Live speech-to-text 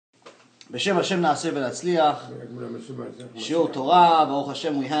B'Shem Hashem Na'aseh v'Natzliach. Shiur Torah. Baruch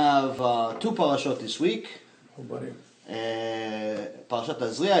Hashem, we have two parashot this week. Parashat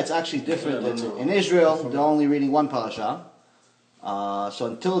Tazria. It's actually different in Israel. They're only reading one parasha. So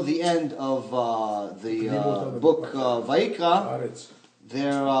until the end of the book Vayikra,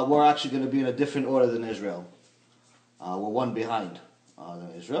 we're actually going to be in a different order than Israel. We're one behind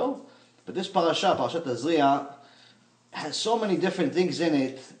than Israel. But this Parashat Tazria, has so many different things in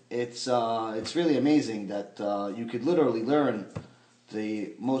it. It's really amazing that you could literally learn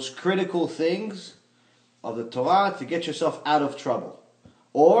the most critical things of the Torah to get yourself out of trouble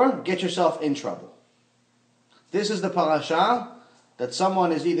or get yourself in trouble. This is the parasha that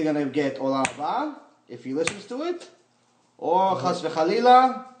someone is either going to get olam haba if he listens to it, or chas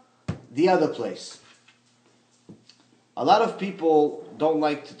v'chalila, the other place. A lot of people don't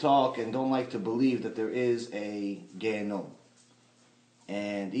like to talk and don't like to believe that there is a Gehenom.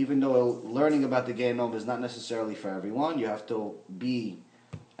 And even though learning about the Gehenom is not necessarily for everyone, you have to be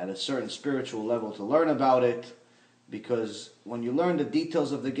at a certain spiritual level to learn about it, because when you learn the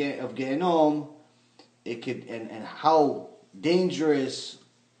details of Gehenom, it could and how dangerous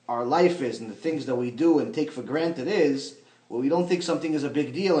our life is and the things that we do and take for granted is, well, we don't think something is a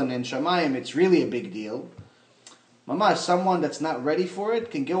big deal, and in Shamayim it's really a big deal. Mama, someone that's not ready for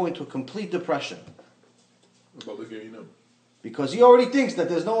it can go into a complete depression. About the Gehenom. Because he already thinks that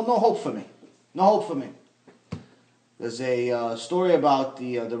there's no hope for me. No hope for me. There's a story about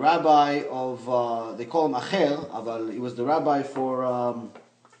the rabbi of, they call him Acher, but he was the rabbi for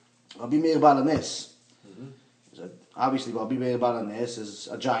Rabbi Meir Baal HaNes. Obviously, Rabbi Meir Baal HaNes is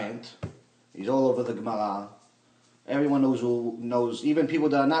a giant. He's all over the Gemara. Everyone knows, even people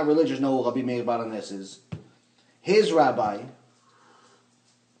that are not religious know who Rabbi Meir Baal HaNes is. His rabbi,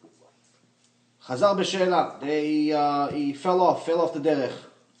 Chazar b'sheila, he fell off the derech.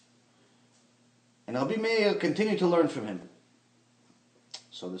 And Rabbi Meir continued to learn from him.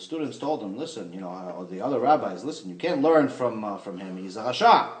 So the students told him, listen, or the other rabbis, listen, you can't learn from him. He's a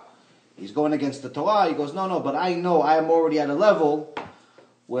rasha. He's going against the Torah. He goes, no, but I know I am already at a level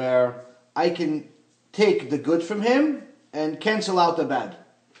where I can take the good from him and cancel out the bad.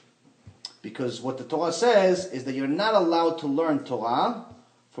 Because what the Torah says is that you're not allowed to learn Torah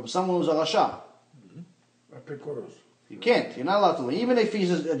from someone who's a rasha. You can't. You're not allowed to learn. Even if he's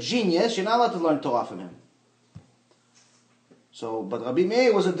a genius, you're not allowed to learn Torah from him. But Rabbi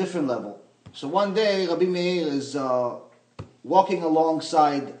Meir was a different level. So one day, Rabbi Meir is walking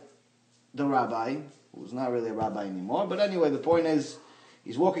alongside the rabbi, who's not really a rabbi anymore. But anyway, the point is,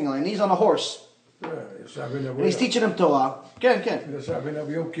 he's walking along, and he's on a horse. And he's teaching him Torah. Ken.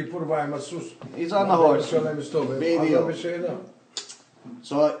 He's on the horse.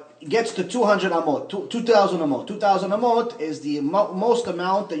 So it gets to 200 amot, 2,000 amot. 2,000 amot is the most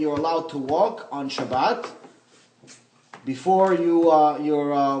amount that you're allowed to walk on Shabbat before you're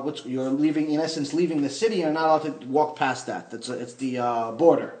leaving. In essence, leaving the city. You're not allowed to walk past that. It's the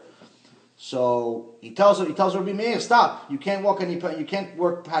border. So he tells Rabbi Meir, stop. You can't walk you can't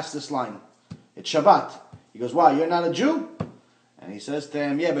work past this line. It's Shabbat. He goes, why, you're not a Jew? And he says to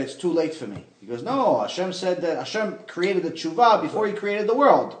him, yeah, but it's too late for me. He goes, no, Hashem said that Hashem created the tshuva before he created the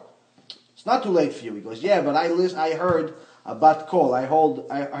world. It's not too late for you. He goes, yeah, but I heard a bat kol. I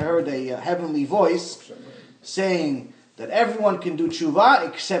heard a heavenly voice saying that everyone can do tshuva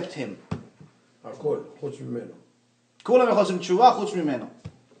except him.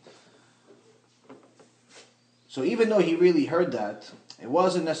 So even though he really heard that, it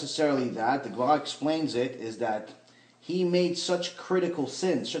wasn't necessarily that. The Gemara explains it, is that he made such critical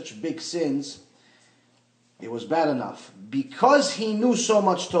sins, such big sins, it was bad enough. Because he knew so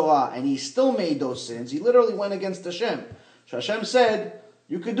much Torah and he still made those sins, he literally went against Hashem. So Hashem said,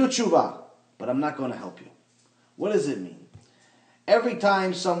 you could do tshuva, but I'm not going to help you. What does it mean? Every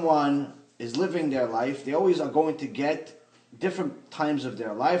time someone is living their life, they always are going to get different times of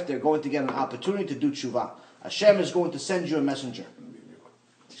their life, they're going to get an opportunity to do tshuva. Hashem is going to send you a messenger.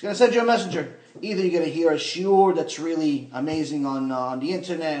 He's going to send you a messenger. Either you're going to hear a shiur that's really amazing on the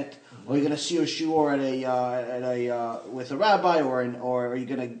internet, or you're going to see a shiur with a rabbi, or you're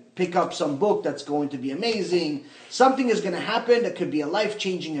going to pick up some book that's going to be amazing. Something is going to happen that could be a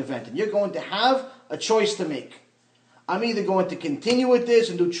life-changing event, and you're going to have a choice to make. I'm either going to continue with this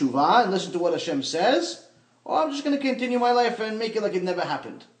and do tshuva and listen to what Hashem says, or I'm just going to continue my life and make it like it never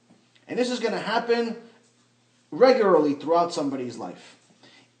happened. And this is going to happen regularly throughout somebody's life.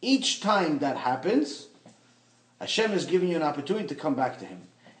 Each time that happens, Hashem is giving you an opportunity to come back to Him.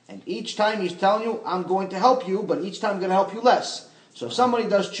 And each time He's telling you, I'm going to help you, but each time I'm going to help you less. So if somebody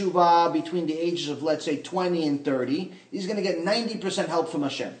does tshuva between the ages of, let's say, 20 and 30, he's going to get 90% help from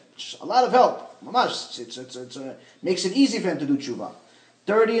Hashem. It's a lot of help. Mamash. Makes it easy for him to do tshuva.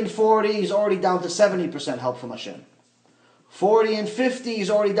 30 and 40, he's already down to 70% help from Hashem. 40 and 50, he's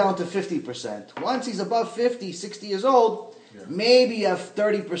already down to 50%. Once he's above 50, 60 years old, maybe you have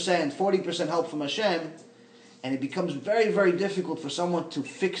 30%, 40% help from Hashem, and it becomes very, very difficult for someone to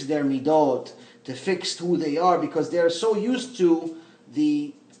fix their midot, to fix who they are, because they're so used to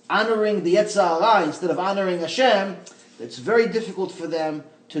the honoring the Yetzer Hara instead of honoring Hashem, it's very difficult for them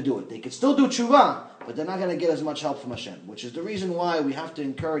to do it. They can still do tshuva, but they're not going to get as much help from Hashem, which is the reason why we have to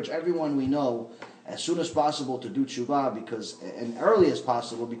encourage everyone we know as soon as possible to do tshuva, and early as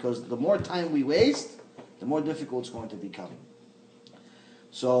possible, because the more time we waste, the more difficult it's going to become.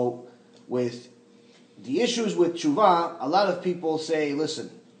 So, with the issues with tshuva, a lot of people say, listen,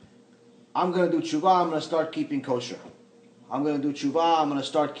 I'm going to do tshuva, I'm going to start keeping kosher. I'm going to do tshuva, I'm going to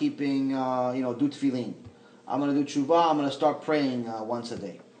start keeping, do tefillin. I'm going to do tshuva, I'm going to start praying once a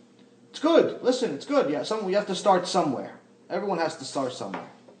day. It's good. Listen, it's good. Yeah, you have to start somewhere. Everyone has to start somewhere.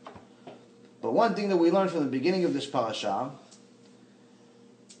 But one thing that we learned from the beginning of this parasha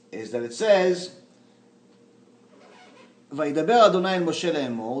is that it says, וידבר אדוני אל משה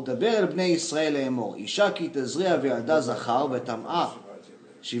לאמור, דבר אל בני ישראל לאמור, אישה כי תזריע וילדה זכר וטמאה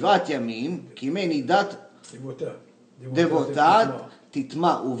 7 ימים, כי מי נידת דבותה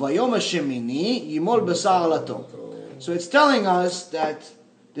תטמא, וביום השמיני ימול בשר עלתו. So it's telling us that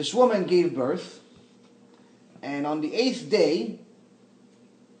this woman gave birth, and on the 8th day,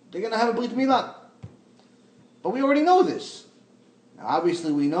 they're going to have a brit milah. But we already know this. Now,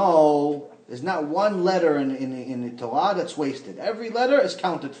 obviously, we know there's not one letter in the Torah that's wasted. Every letter is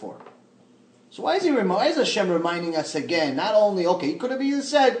counted for. So why is Hashem reminding us again? Not only, he could have even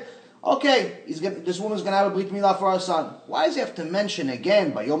said, this woman's going to have a brit milah for our son. Why does he have to mention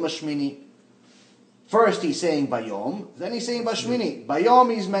again, Bayom Hashmini? First he's saying Bayom, then he's saying Bashmini.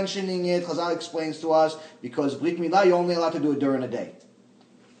 Bayom he's mentioning it, Chazal explains to us, because brit milah you're only allowed to do it during the day.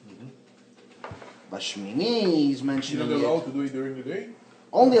 Bashmini he's mentioning it. You're not allowed to do it during the day?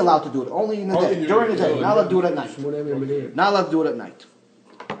 Only allowed to do it, only in the day, during the day, not allowed to do it at night. Not allowed to do it at night.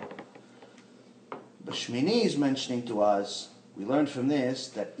 Bashmini is mentioning to us, we learned from this,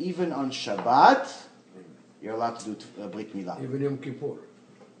 that even on Shabbat, you're allowed to do Brit Milah. Even Yom Kippur.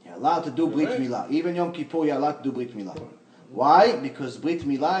 You're allowed to do Brit Milah. Even Yom Kippur, you're allowed to do Brit Milah. Why? Because Brit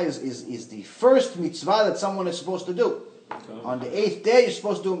Milah is the first mitzvah that someone is supposed to do. On the 8th day, you're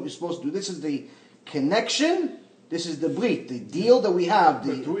supposed to do. This is the connection. This is the brit, the deal that we have.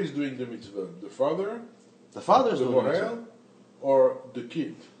 But who is doing the mitzvah? The father? The father is the doing the mitzvah. Or the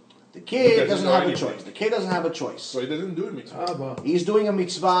kid? The kid doesn't have a choice. The kid doesn't have a choice. So he doesn't do a mitzvah. He's doing a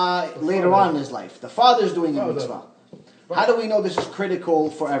mitzvah later on in his life. The father is doing a mitzvah. How do we know this is critical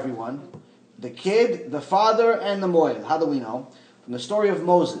for everyone? The kid, the father, and the moed. How do we know? From the story of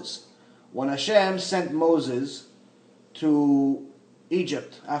Moses. When Hashem sent Moses to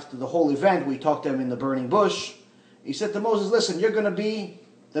Egypt after the whole event, we talked to him in the burning bush. He said to Moses, listen, you're going to be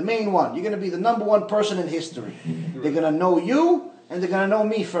the main one. You're going to be the number one person in history. They're going to know you, and they're going to know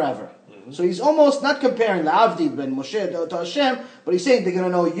me forever. So he's almost not comparing the Avdi ben Moshe to Hashem, but he's saying they're going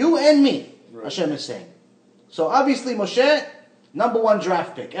to know you and me, Hashem is saying. So obviously Moshe, number one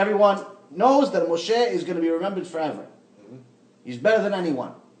draft pick. Everyone knows that Moshe is going to be remembered forever. He's better than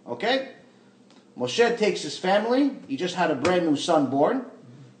anyone. Okay? Moshe takes his family. He just had a brand new son born,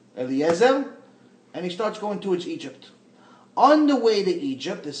 Eliezer, and he starts going towards Egypt. On the way to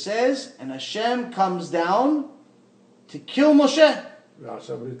Egypt, it says, and Hashem comes down to kill Moshe.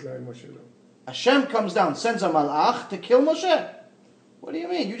 Hashem comes down, sends a malach to kill Moshe. What do you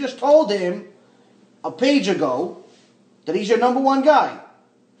mean? You just told him a page ago that he's your number one guy.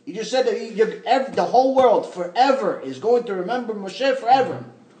 You just said that the whole world forever is going to remember Moshe forever.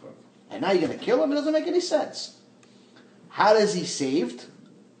 And now you're going to kill him? It doesn't make any sense. How is he saved?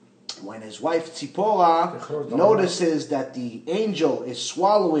 When his wife Tzipporah notices that the angel is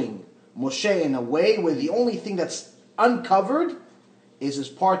swallowing Moshe in a way where the only thing that's uncovered is his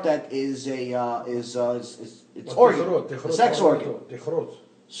part that is it's organ, the sex organ.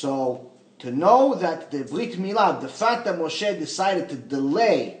 So to know that the Brit Milah, the fact that Moshe decided to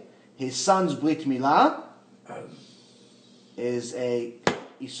delay his son's Brit Milah, is a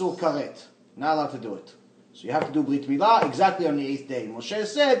Isur Karet. Not allowed to do it. So you have to do Brit Milah exactly on the 8th day. Moshe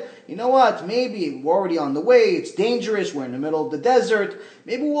said, you know what, maybe we're already on the way, it's dangerous, we're in the middle of the desert,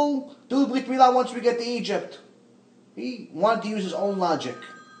 maybe we'll do Brit Milah once we get to Egypt. He wanted to use his own logic.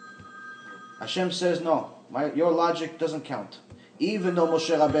 Hashem says, no, your logic doesn't count. Even though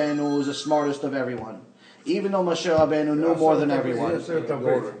Moshe Rabbeinu is the smartest of everyone, Even though Moshe Rabbeinu knew more than everyone.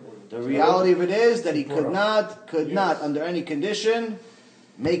 The reality of it is that he could not, under any condition,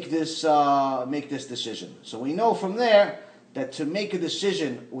 make this decision. So we know from there that to make a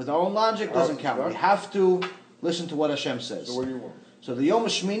decision with our own logic doesn't count. We have to listen to what Hashem says. So what do you want? So the Yom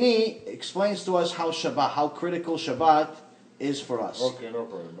Shmini explains to us how critical Shabbat is for us. Okay, no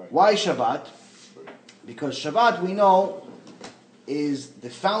problem. Bye. Why Shabbat? Because Shabbat, we know, is the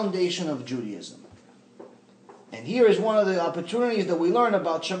foundation of Judaism. And here is one of the opportunities that we learn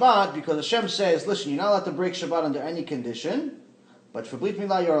about Shabbat, because Hashem says, listen, you're not allowed to break Shabbat under any condition, but for Brit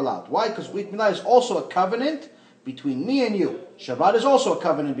Milah you're allowed. Why? Because Brit Milah is also a covenant between me and you. Shabbat is also a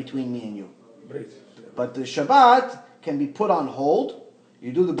covenant between me and you. But the Shabbat can be put on hold.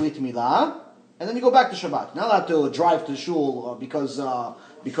 You do the Brit Milah, and then you go back to Shabbat. You're not allowed to drive to shul because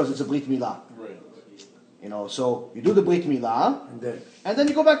it's a Brit Milah. Right. So you do the Brit Milah, and then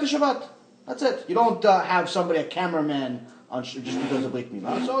you go back to Shabbat. That's it. You don't have somebody, a cameraman, just because of Brit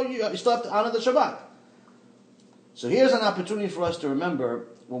Milah. So you still have to honor the Shabbat. So here's an opportunity for us to remember,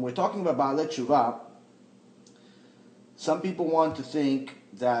 when we're talking about Baalei Tshuva, some people want to think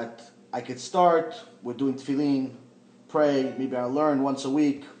that I could start with doing tefillin, pray, maybe I learn once a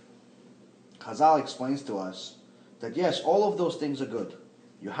week. Chazal explains to us that yes, all of those things are good.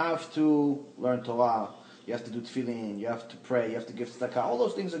 You have to learn Torah, you have to do tefillin, you have to pray, you have to give tzedakah, all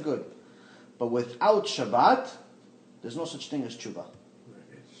those things are good. But without Shabbat, there's no such thing as tshuva.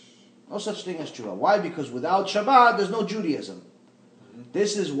 No such thing as tshuva. Why? Because without Shabbat, there's no Judaism.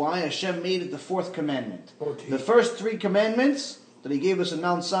 This is why Hashem made it the fourth commandment. The first 3 commandments that He gave us in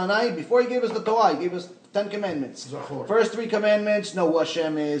Mount Sinai, before He gave us the Torah, He gave us 10 commandments. First 3 commandments, know who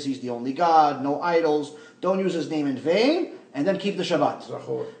Hashem is, He's the only God, no idols, don't use His name in vain, and then keep the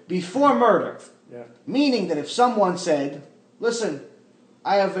Shabbat. Before murder. Meaning that if someone said, listen,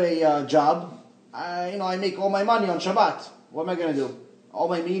 I have a job, I make all my money on Shabbat. What am I going to do? All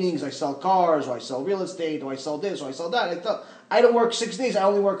my meetings, I sell cars, or I sell real estate, or I sell this, or I sell that. I don't work 6 days, I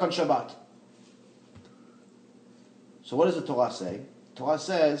only work on Shabbat. So what does the Torah say? The Torah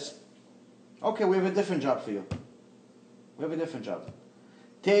says, okay, we have a different job for you. We have a different job.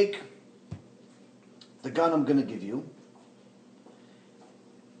 Take the gun I'm going to give you,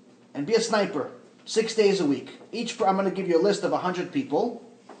 and be a sniper. 6 days a week. I'm going to give you a list of 100 people.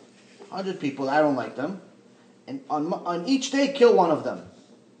 100 people, I don't like them. And on each day, kill one of them.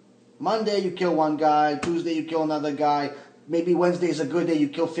 Monday, you kill one guy. Tuesday, you kill another guy. Maybe Wednesday is a good day, you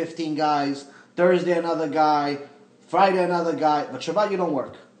kill 15 guys. Thursday, another guy. Friday, another guy. But Shabbat, you don't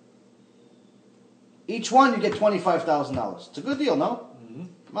work. Each one, you get $25,000. It's a good deal, no?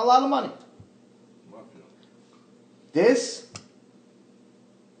 Mm-hmm. A lot of money. This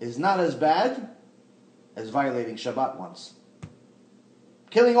is not as bad as violating Shabbat once.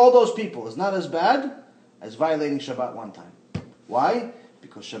 Killing all those people is not as bad as violating Shabbat one time. Why?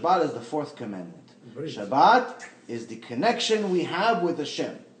 Because Shabbat is the 4th commandment. Shabbat is the connection we have with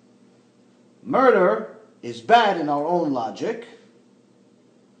Hashem. Murder is bad in our own logic,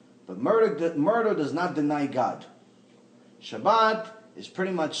 but murder does not deny God. Shabbat is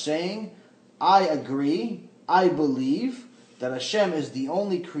pretty much saying, I agree, I believe that Hashem is the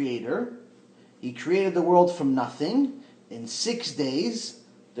only creator. He created the world from nothing. In 6 days,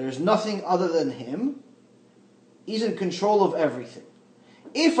 there's nothing other than Him. He's in control of everything.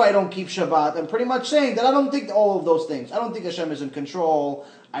 If I don't keep Shabbat, I'm pretty much saying that I don't think all of those things. I don't think Hashem is in control.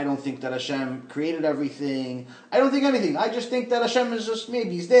 I don't think that Hashem created everything. I don't think anything. I just think that Hashem is just, maybe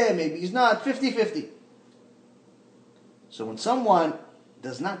He's there, maybe He's not, 50-50. So when someone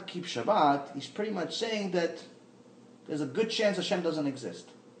does not keep Shabbat, he's pretty much saying that there's a good chance Hashem doesn't exist.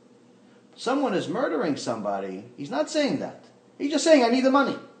 Someone is murdering somebody, he's not saying that. He's just saying, I need the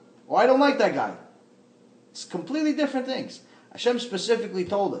money. Or I don't like that guy. It's completely different things. Hashem specifically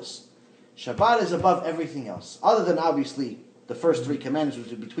told us, Shabbat is above everything else. Other than obviously the first 3 commandments,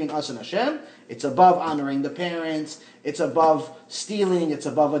 which are between us and Hashem, it's above honoring the parents, it's above stealing, it's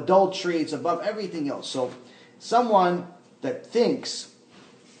above adultery, it's above everything else. So someone that thinks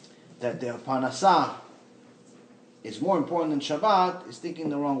that their parnasah is more important than Shabbat is thinking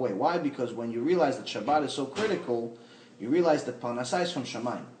the wrong way. Why? Because when you realize that Shabbat is so critical, you realize that parnasah is from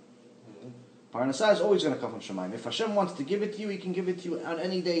Shamayim. Parnasah is always going to come from Shamayim. If Hashem wants to give it to you, He can give it to you on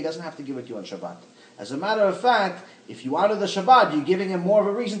any day. He doesn't have to give it to you on Shabbat. As a matter of fact, if you honor the Shabbat, you're giving Him more of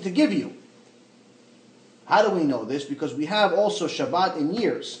a reason to give you. How do we know this? Because we have also Shabbat in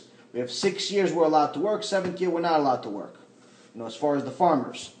years. We have 6 years we're allowed to work, 7th year we're not allowed to work. As far as the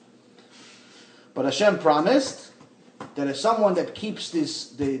farmers. But Hashem promised that if someone that keeps the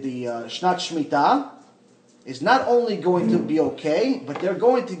Shnat Shemitah, is not only going to be okay, but they're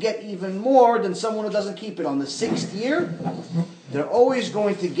going to get even more than someone who doesn't keep it. On the 6th year, they're always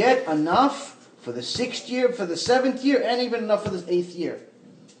going to get enough for the 6th year, for the 7th year, and even enough for the 8th year.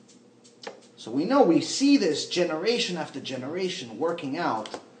 So we see this generation after generation working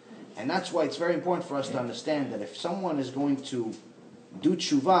out, and that's why it's very important for us to understand that if someone is going to do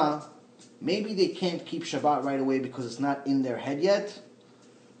tshuva, maybe they can't keep Shabbat right away because it's not in their head yet,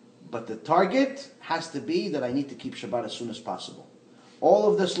 but the target has to be that I need to keep Shabbat as soon as possible.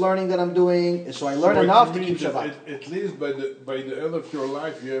 All of this learning that I'm doing is so I learn enough to keep Shabbat. At least by the end of your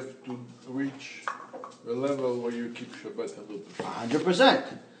life, you have to reach a level where you keep Shabbat 100%. 100%.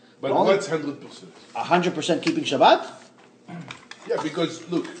 But what's 100%? 100% keeping Shabbat? Yeah, because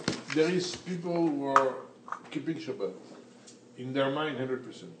look, there is people who are keeping Shabbat in their mind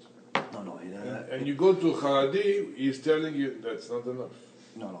 100%. No. And you go to Haradi, he's telling you that's not enough.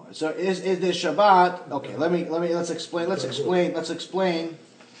 No. So is the Shabbat? Okay, let's explain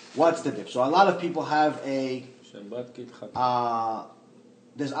what's the diff. So a lot of people have a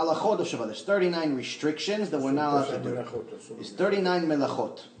there's alachot of Shabbat. There's 39 restrictions that we're not allowed to do. It's 39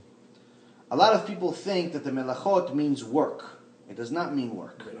 melachot. A lot of people think that the melachot means work. It does not mean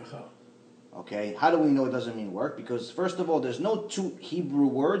work. Okay, how do we know it doesn't mean work? Because first of all, there's no two Hebrew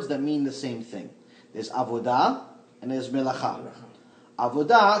words that mean the same thing. There's avodah and there's melacha.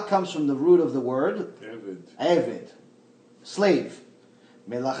 Avodah comes from the root of the word Eved, slave.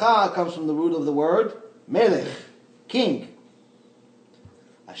 Melacha comes from the root of the word Melech, king.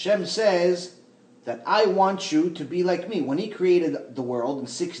 Hashem says that I want you to be like me. When He created the world in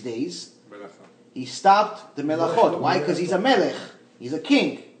 6 days, He stopped the melachot. Why? Because He's a melech. He's a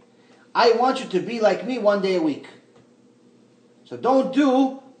king. I want you to be like me 1 day a week. So don't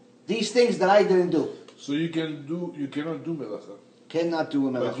do these things that I didn't do. So you cannot do melacha. Cannot do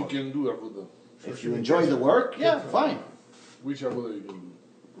a melachot. But you can do avodah. If you enjoy the work, yeah, fine. Which avodah you can do?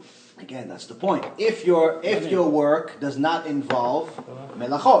 Again, that's the point. If your work does not involve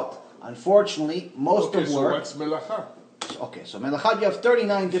melachot, unfortunately, most of work. So what's melacha? Okay, so melachot, you have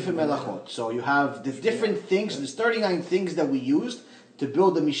 39 different melachot. So you have the different things. There's 39 things that we used to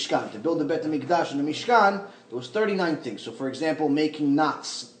build the Mishkan, to build the Bet HaMikdash and the Mishkan. There was 39 things. So, for example, making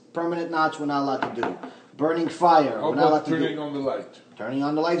knots, permanent knots, we're not allowed to do. Burning fire, How we're not allowed to do. turning on the light? Turning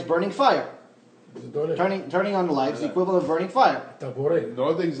on the lights, burning fire. Turning on the lights, the equivalent of burning fire.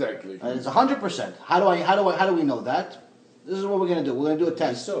 Not exactly. It's 100%. How do we know that? This is what we're going to do. We're going to do a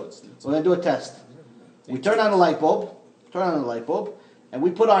test. We're going to do a test. We turn on the light bulb, and we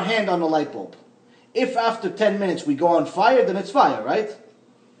put our hand on the light bulb. If after 10 minutes we go on fire, then it's fire, right?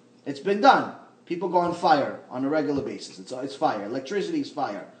 It's been done. People go on fire on a regular basis. It's fire. Electricity is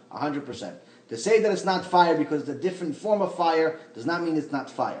fire, 100%. To say that it's not fire because it's a different form of fire does not mean it's not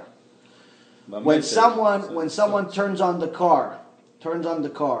fire. When someone turns on the car,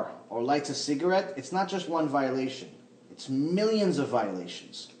 or lights a cigarette, it's not just one violation. It's millions of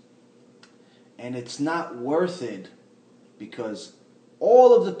violations. And it's not worth it because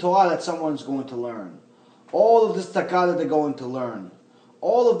all of the Torah that someone's going to learn, all of the tzedakah that they're going to learn,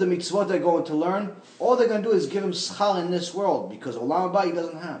 all of the mitzvot they're going to learn, all they're going to do is give him schar in this world because Olam Haba he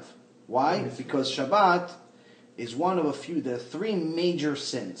doesn't have. Why? Because Shabbat is one of a few. There are 3 major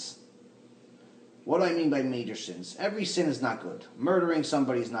sins. What do I mean by major sins? Every sin is not good. Murdering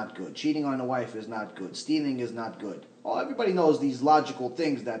somebody is not good. Cheating on a wife is not good. Stealing is not good. Oh, everybody knows these logical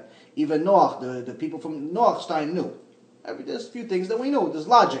things that even Noach, the people from Noach's time knew. There's a few things that we know. There's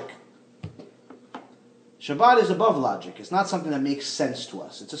logic. Shabbat is above logic. It's not something that makes sense to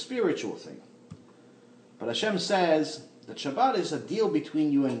us. It's a spiritual thing. But Hashem says that Shabbat is a deal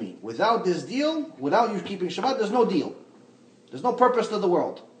between you and me. Without this deal, without you keeping Shabbat, there's no deal. There's no purpose to the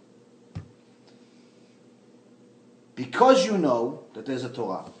world. Because you know that there's a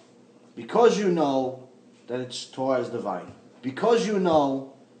Torah. Because you know that Torah is divine. Because you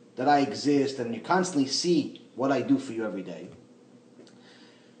know that I exist and you constantly see what I do for you every day.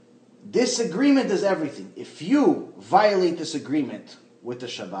 This agreement is everything. If you violate this agreement with the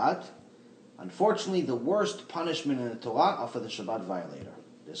Shabbat, unfortunately the worst punishment in the Torah are for the Shabbat violator.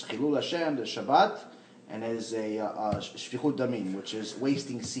 There's Chilul Hashem, there's Shabbat, and there's a Shfichut Damim, which is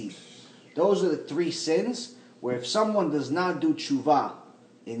wasting seed. Those are the 3 sins where if someone does not do tshuva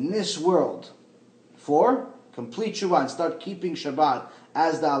in this world for complete tshuva and start keeping Shabbat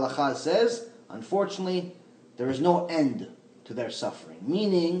as the halakha says, unfortunately, there is no end to their suffering.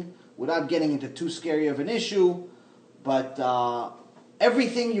 Meaning, without getting into too scary of an issue, but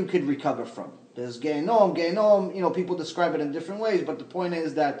everything you could recover from. There's Gehenom, people describe it in different ways, but the point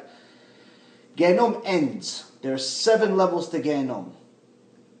is that Gehenom ends. There are 7 levels to Gehenom.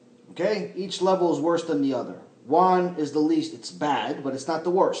 Okay? Each level is worse than the other. 1 is the least, it's bad, but it's not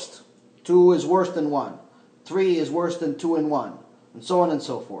the worst. 2 is worse than 1. 3 is worse than 2 and 1. And so on and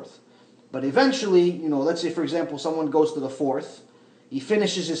so forth. But eventually, let's say for example someone goes to the 4th, he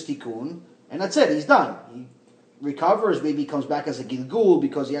finishes his tikkun, and that's it, he's done. He recovers, maybe he comes back as a gilgul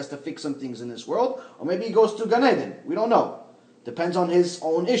because he has to fix some things in this world, or maybe he goes to Gan Eden. We don't know. Depends on his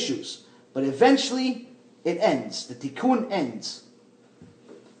own issues. But eventually, it ends. The tikkun ends.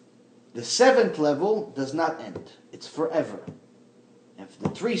 The 7th level does not end. It's forever. If the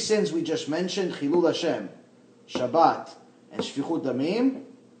 3 sins we just mentioned, Chilul Hashem, Shabbat, and Shfichut Damim,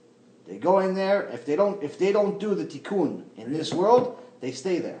 they go in there. If they don't do the tikkun in this world, they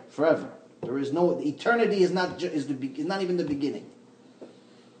stay there forever. There is no eternity. Is not even the beginning,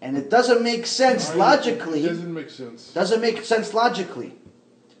 and it doesn't make sense logically. It doesn't make sense. Doesn't make sense logically,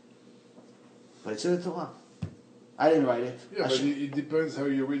 but it's in the Torah. I didn't write it. Yeah, but it depends how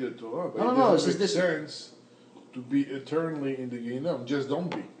you read the Torah. But No, it no, doesn't make sense to be eternally in the Gehinnom. Just don't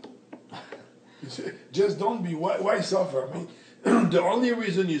be. Just don't be. Why suffer? I mean, the only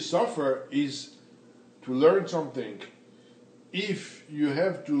reason you suffer is to learn something. If you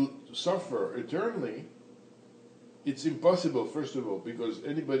have to suffer eternally, it's impossible, first of all, because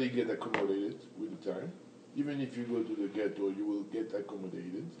anybody get accommodated with the time. Even if you go to the ghetto, you will get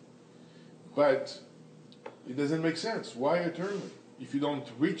accommodated. But it doesn't make sense. Why eternally? If you don't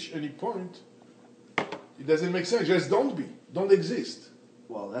reach any point, it doesn't make sense. Just don't be. Don't exist.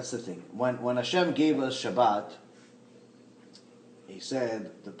 Well, that's the thing. When Hashem gave us Shabbat, He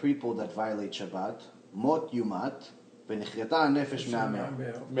said, the people that violate Shabbat, mot yumat, v'nichreta nefesh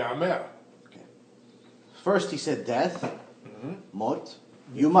me'amer. Okay. First He said death, mot,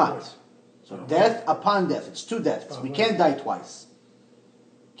 yumat. So death upon death. It's 2 deaths. We can't die twice.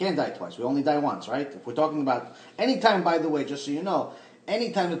 Can't die twice. We only die once, right? If we're talking about, anytime, by the way, just so you know,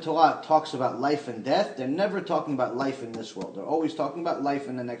 anytime the Torah talks about life and death, they're never talking about life in this world. They're always talking about life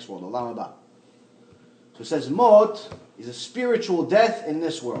in the next world, Olam Haba. So it says, Mot is a spiritual death in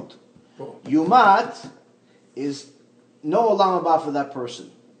this world. Yumat is no Olam Haba for that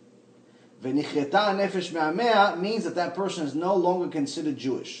person. V'nichreta nefesh me'amea means that person is no longer considered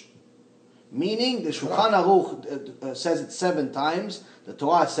Jewish. Meaning, the Shulchan Aruch says it 7 times, the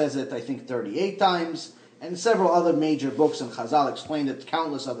Torah says it, I think, 38 times, and several other major books, and Chazal explained it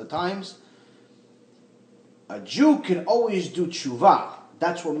countless other times. A Jew can always do tshuva.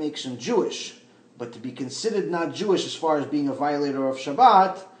 That's what makes him Jewish. But to be considered not Jewish as far as being a violator of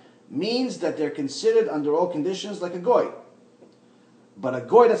Shabbat means that they're considered under all conditions like a goy. But a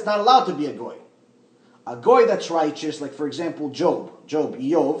goy that's not allowed to be a goy. A goy that's righteous, like for example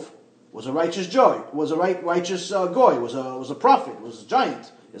Eov, was a righteous goy, was a righteous goy, was a prophet, was a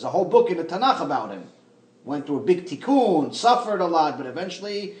giant. There's a whole book in the Tanakh about him. Went through a big tikkun, suffered a lot, but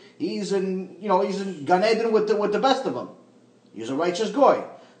eventually he's in Gan Eden with the best of them. He's a righteous goy.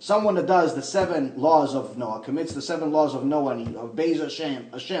 Someone that does the 7 laws of Noah, commits the 7 laws of Noah, and he obeys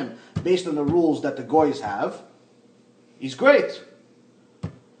Hashem based on the rules that the goys have, he's great.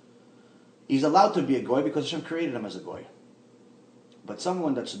 He's allowed to be a goy because Hashem created him as a goy. But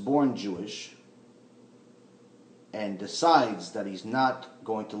someone that's born Jewish and decides that he's not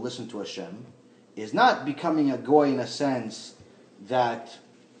going to listen to Hashem is not becoming a goy in a sense that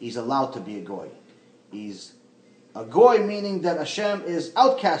he's allowed to be a goy. He's a goy meaning that Hashem is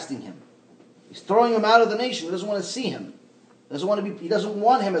outcasting him. He's throwing him out of the nation. He doesn't want to see him. He doesn't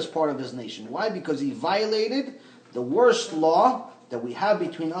want him as part of his nation. Why? Because he violated the worst law that we have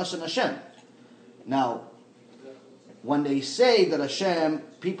between us and Hashem. Now, when they say that Hashem,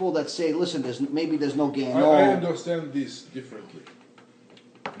 people that say, listen, maybe there's no gain. I understand this differently.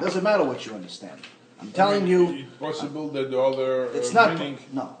 It doesn't matter what you understand. I'm telling you. It's possible that the other it's not. meaning.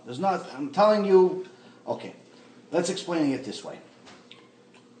 No, there's not. I'm telling you. Okay, let's explain it this way.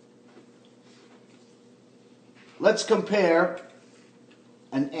 Let's compare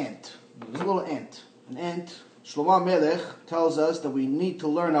an ant. It's a little ant. An ant. Shlomo Melech tells us that we need to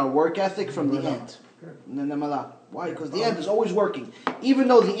learn our work ethic from the ant. Why? Because the ant is always working. Even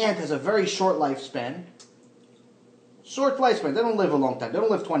though the ant has a very short lifespan. They don't live a long time. They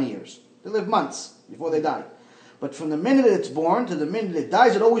don't live 20 years. They live months before they die. But from the minute it's born to the minute it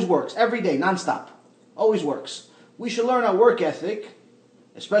dies, it always works. Every day, non-stop. Always works. We should learn our work ethic,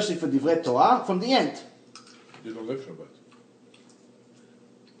 especially for Divrei Torah, from the ant. They don't live Shabbat.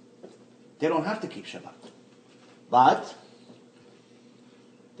 They don't have to keep Shabbat. But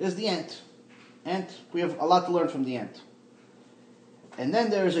there's the ant. We have a lot to learn from the ant. And then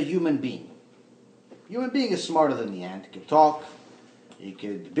there is a human being. Human being is smarter than the ant. He can talk, he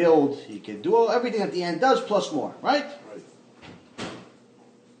could build, he could do everything that the ant does plus more, right?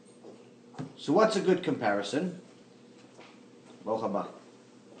 So what's a good comparison? Baruch haba.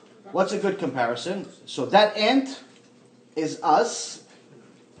 What's a good comparison? So that ant is us,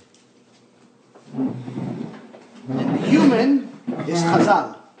 and the human is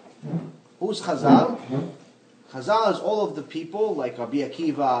Chazal. Who's Chazal? Chazal is all of the people like Rabbi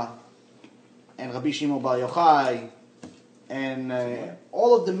Akiva and Rabbi Shimon Bar Yochai and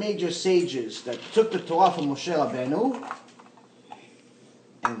all of the major sages that took the Torah from Moshe Rabbeinu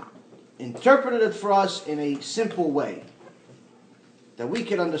and interpreted it for us in a simple way that we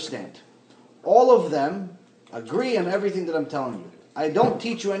can understand. All of them agree on everything that I'm telling you. I don't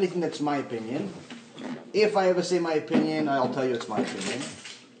teach you anything that's my opinion. If I ever say my opinion, I'll tell you it's my opinion.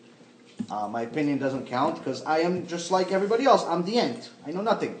 My opinion doesn't count because I am just like everybody else. I'm the ant. I know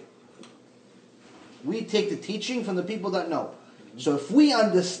nothing. We take the teaching from the people that know. So if we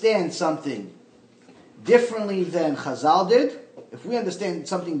understand something differently than Chazal did, if we understand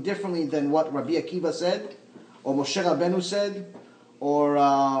something differently than what Rabbi Akiva said, or Moshe Rabbeinu said,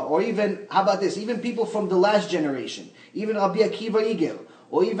 or even, how about this, even people from the last generation, even Rabbi Akiva Igel,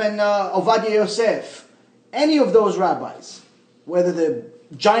 or even Ovadia Yosef, any of those rabbis, whether the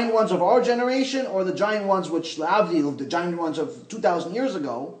giant ones of our generation or the giant ones which, L'avdil, the giant ones of 2,000 years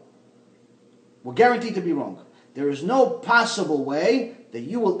ago, were guaranteed to be wrong. There is no possible way that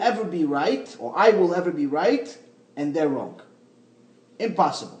you will ever be right, or I will ever be right, and they're wrong.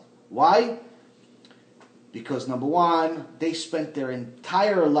 Impossible. Why? Because number one, they spent their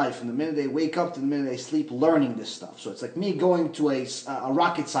entire life, from the minute they wake up to the minute they sleep, learning this stuff. So it's like me going to a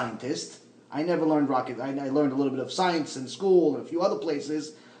rocket scientist. I never learned rocket. I learned a little bit of science in school and a few other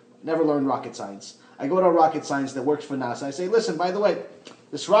places. Never learned rocket science. I go to a rocket science that works for NASA. I say, listen, by the way,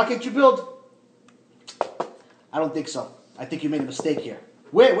 this rocket you built, I don't think so. I think you made a mistake here.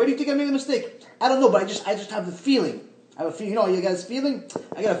 Where do you think I made a mistake? I don't know, but I just have the feeling. I have a feeling. You know, you guys feeling?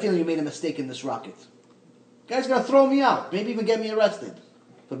 I got a feeling you made a mistake in this rocket. Guy's gonna throw me out. Maybe even get me arrested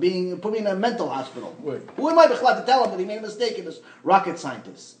for put me in a mental hospital. Wait. Who am I to tell him that he made a mistake in this rocket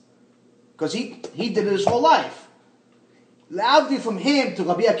scientist? Because he did it his whole life. L'avdi from him to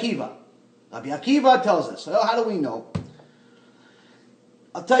Rabbi Akiva. Rabbi Akiva tells us. So how do we know?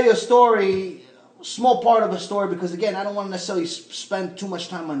 I'll tell you a story, a small part of a story, because again, I don't want to necessarily spend too much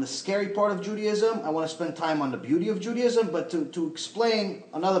time on the scary part of Judaism. I want to spend time on the beauty of Judaism, but to explain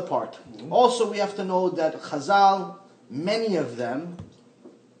another part. Mm-hmm. Also, we have to know that Chazal, many of them,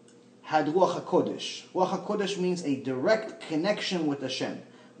 had Ruach HaKodesh. Ruach HaKodesh means a direct connection with Hashem.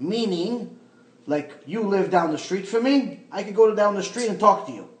 Meaning, like you live down the street from me, I could go down the street and talk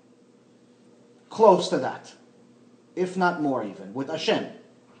to you. Close to that. If not more even, with Hashem.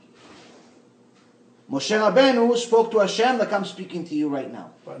 Moshe Rabbeinu spoke to Hashem like I'm speaking to you right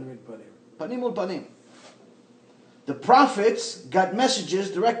now. Panim ul panim. The prophets got messages,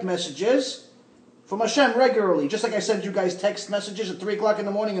 direct messages, from Hashem regularly. Just like I send you guys text messages at 3 o'clock in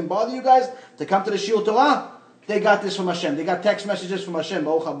the morning and bother you guys to come to the Shiur Torah. They got this from Hashem. They got text messages from Hashem.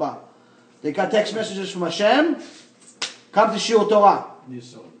 Baruch haba. They got text messages from Hashem. Come to Shiur Torah.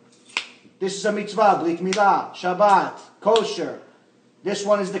 This is a mitzvah, Brit Milah, Shabbat, kosher. This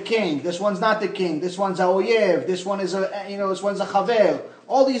one is the king. This one's not the king. This one's a oyev. This one is this one's a chaver.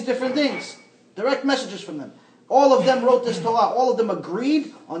 All these different things. Direct messages from them. All of them wrote this Torah. All of them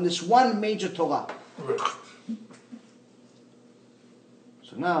agreed on this one major Torah.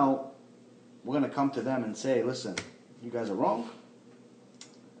 So now, we're going to come to them and say, listen, you guys are wrong.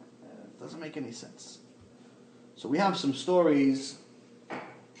 It doesn't make any sense. So we have some stories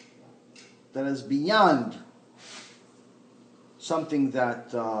that is beyond something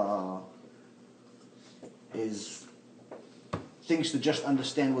that is things to just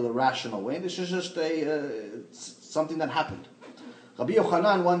understand with a rational way. This is just something that happened. Rabbi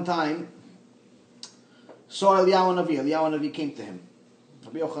Yochanan one time saw Eliyahu Navi. Eliyahu Navi came to him.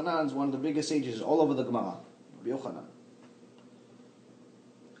 Rabbi Yochanan is one of the biggest sages all over the Gemara. Rabbi Yochanan.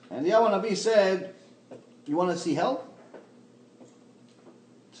 And Eliyahu Navi said, you want to see hell?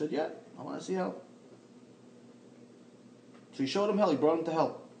 He said, yeah, I want to see hell. So he showed him hell, he brought him to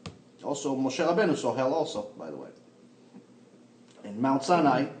hell. Also, Moshe Rabbeinu saw hell also, by the way. In Mount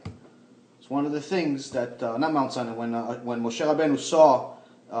Sinai, it's one of the things that, not Mount Sinai, when Moshe Rabbeinu saw,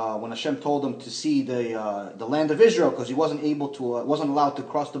 when Hashem told him to see the land of Israel, because he wasn't allowed to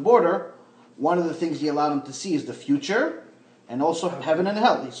cross the border, one of the things he allowed him to see is the future, and also heaven and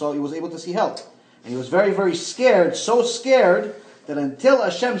hell. He was able to see hell. And he was very, very scared, so scared, that until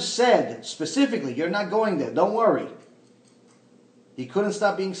Hashem said specifically, you're not going there, don't worry, he couldn't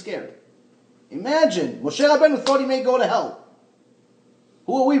stop being scared. Imagine, Moshe Rabbeinu thought he may go to hell.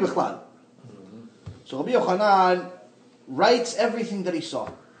 Who are we, Bichlal? So Rabbi Yochanan writes everything that he saw.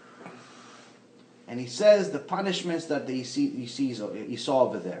 And he says the punishments that he saw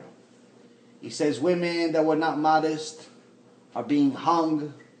over there. He says women that were not modest are being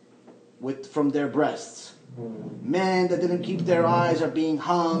hung from their breasts. Men that didn't keep their eyes are being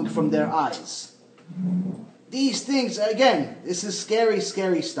hung from their eyes. These things, again, this is scary,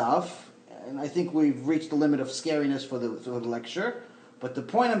 scary stuff. And I think we've reached the limit of scariness for the lecture. But the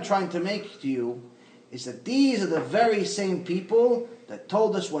point I'm trying to make to you is that these are the very same people that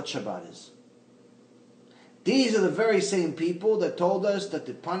told us what Shabbat is. These are the very same people that told us that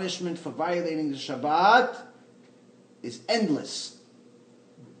the punishment for violating the Shabbat is endless.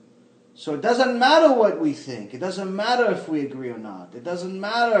 So it doesn't matter what we think. It doesn't matter if we agree or not. It doesn't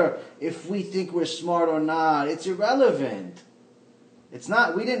matter if we think we're smart or not. It's irrelevant. It's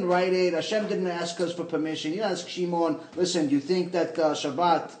not, we didn't write it. Hashem didn't ask us for permission. He didn't ask Shimon, listen, do you think that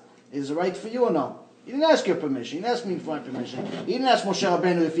Shabbat is right for you or no? He didn't ask your permission. He didn't ask me for my permission. He didn't ask Moshe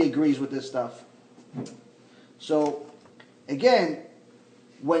Rabbeinu if he agrees with this stuff. So, again,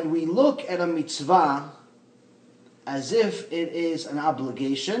 when we look at a mitzvah as if it is an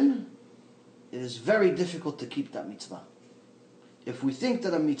obligation, it is very difficult to keep that mitzvah. If we think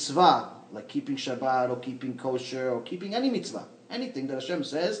that a mitzvah, like keeping Shabbat or keeping kosher or keeping any mitzvah, anything that Hashem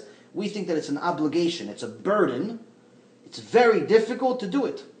says, we think that it's an obligation, it's a burden, it's very difficult to do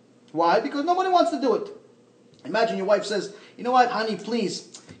it. Why? Because nobody wants to do it. Imagine your wife says, you know what, honey,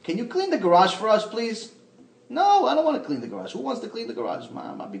 please, can you clean the garage for us, please? No, I don't want to clean the garage. Who wants to clean the garage?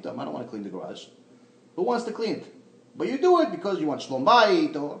 Mom, I'll be dumb. I don't want to clean the garage. Who wants to clean it? But you do it because you want shlom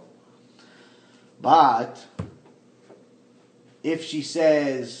bayit or... But if she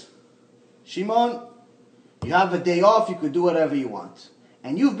says, Shimon, you have a day off, you could do whatever you want.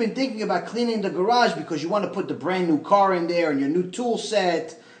 And you've been thinking about cleaning the garage because you want to put the brand new car in there and your new tool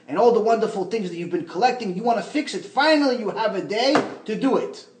set and all the wonderful things that you've been collecting. You want to fix it. Finally, you have a day to do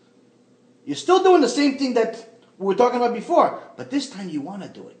it. You're still doing the same thing that we were talking about before, but this time you want to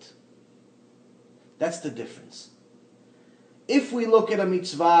do it. That's the difference. If we look at a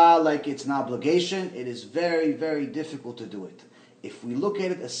mitzvah like it's an obligation, it is very, very difficult to do it. If we look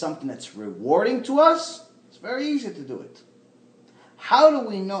at it as something that's rewarding to us, it's very easy to do it. How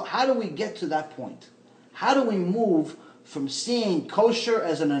do we get to that point? How do we move from seeing kosher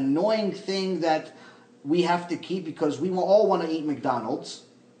as an annoying thing that we have to keep because we all want to eat McDonald's,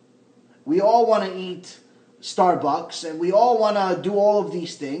 we all want to eat Starbucks, and we all want to do all of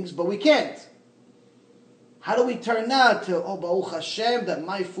these things, but we can't. How do we turn now to, oh, Baruch Hashem, that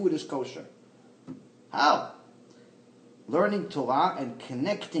my food is kosher? How? Learning Torah and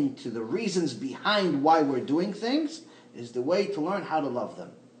connecting to the reasons behind why we're doing things is the way to learn how to love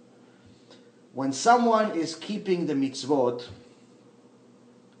them. When someone is keeping the mitzvot,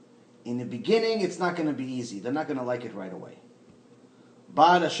 in the beginning it's not going to be easy. They're not going to like it right away.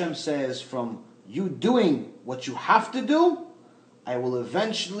 But Hashem says, from you doing what you have to do, I will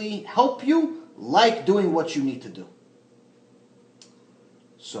eventually help you like doing what you need to do.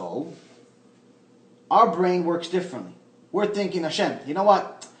 So, our brain works differently. We're thinking, Hashem, you know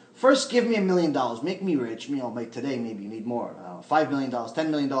what? First give me $1 million, make me rich. Today maybe you need more. $5 million, $10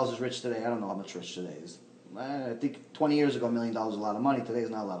 million is rich today. I don't know how much rich today is. I think 20 years ago $1 million was a lot of money. Today is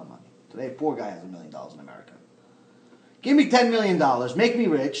not a lot of money. Today a poor guy has $1 million in America. Give me $10 million, make me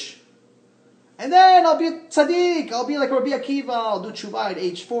rich, and then I'll be a tzaddik. I'll be like Rabbi Akiva. I'll do tshuva at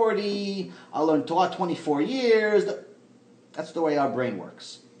age 40. I'll learn Torah 24 years. That's the way our brain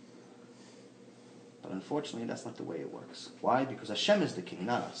works. But unfortunately, that's not the way it works. Why? Because Hashem is the king,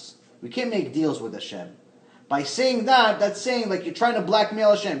 not us. We can't make deals with Hashem. By saying that, that's saying like you're trying to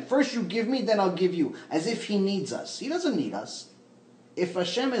blackmail Hashem. First you give me, then I'll give you. As if He needs us. He doesn't need us. If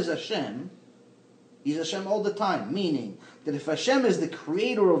Hashem is Hashem, He's Hashem all the time. Meaning that if Hashem is the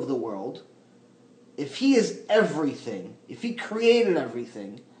creator of the world, if He is everything, if He created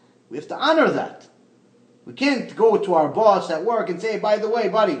everything, we have to honor that. We can't go to our boss at work and say, by the way,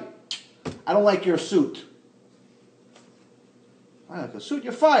 buddy, I don't like your suit. I like a suit?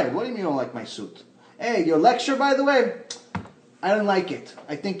 You're fired. What do you mean you don't like my suit? Hey, your lecture, by the way, I don't like it.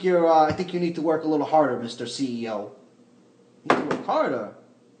 I think you need to work a little harder, Mr. CEO. You need to work harder?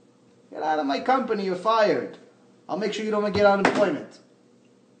 Get out of my company, you're fired. I'll make sure you don't get unemployment.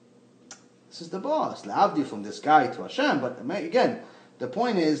 This is the boss. L'avdi from this guy to Hashem. But again, the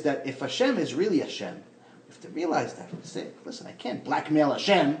point is that if Hashem is really Hashem, we have to realize that. Say, listen, I can't blackmail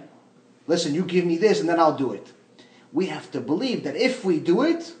Hashem. Listen, you give me this and then I'll do it. We have to believe that if we do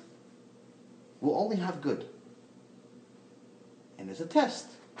it, we'll only have good. And there's a test.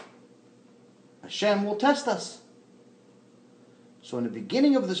 Hashem will test us. So in the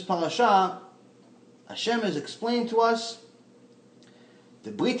beginning of this parasha, Hashem has explained to us the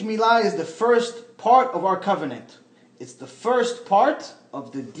Brit Milah is the first part of our covenant. It's the first part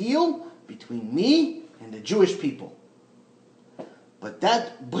of the deal between me and the Jewish people. But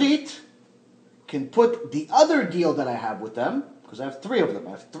that brit can put the other deal that I have with them, because I have 3 of them.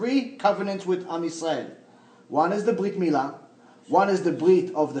 I have 3 covenants with Am Yisrael. One is the Brit Milah, one is the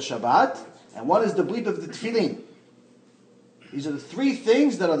Brit of the Shabbat, and one is the Brit of the Tefillin. These are the 3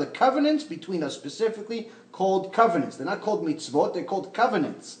 things that are the covenants between us, specifically called covenants. They're not called mitzvot, they're called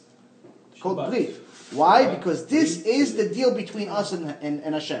covenants. Called Brit. Why? Because this is the deal between us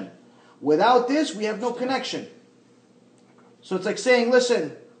and Hashem. Without this, we have no connection. So it's like saying,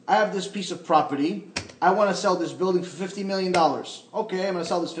 listen, I have this piece of property. I want to sell this building for $50 million. Okay, I'm going to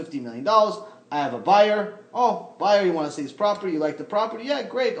sell this $50 million. I have a buyer. Oh, buyer, you want to see this property? You like the property? Yeah,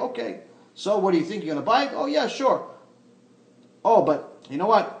 great, okay. So what do you think? You're going to buy it? Oh, yeah, sure. Oh, but you know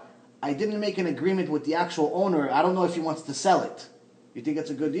what? I didn't make an agreement with the actual owner. I don't know if he wants to sell it. You think it's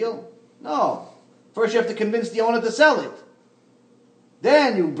a good deal? No. First you have to convince the owner to sell it.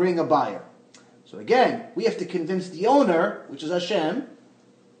 Then you bring a buyer. So again, we have to convince the owner, which is Hashem,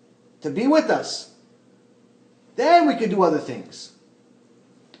 to be with us. Then we can do other things.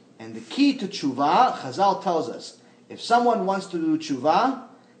 And the key to tshuva, Chazal tells us, if someone wants to do tshuva,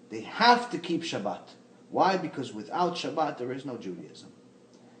 they have to keep Shabbat. Why? Because without Shabbat there is no Judaism.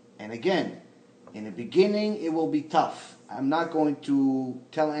 And again, in the beginning it will be tough. I'm not going to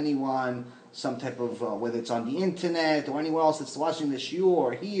tell anyone some type of, whether it's on the internet or anywhere else that's watching the shiur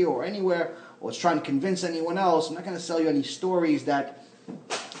or here or anywhere, or it's trying to convince anyone else. I'm not going to sell you any stories that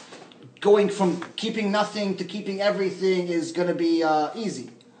going from keeping nothing to keeping everything is going to be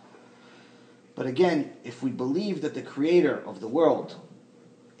easy. But again, if we believe that the creator of the world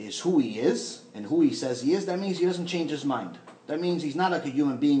is who he is and who he says he is, that means he doesn't change his mind. That means he's not like a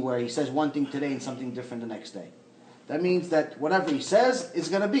human being where he says one thing today and something different the next day. That means that whatever he says is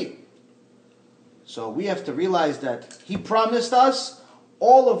going to be. So we have to realize that he promised us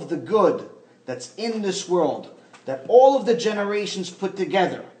all of the good that's in this world, that all of the generations put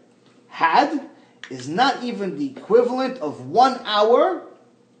together had, is not even the equivalent of 1 hour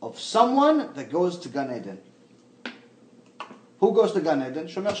of someone that goes to Gan Eden. Who goes to Gan Eden?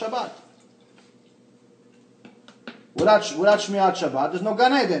 Shomer Shabbat. Without Shmirat Shabbat, there's no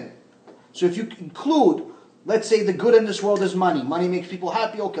Gan Eden. So if you include, let's say the good in this world is money. Money makes people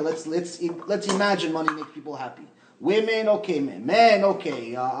happy. Okay, let's imagine money makes people happy. Women, okay. Men,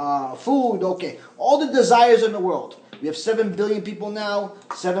 okay. Food, okay. All the desires in the world. We have 7 billion people now.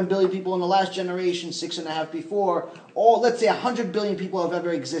 7 billion people in the last generation. 6.5 before. Let's say 100 billion people have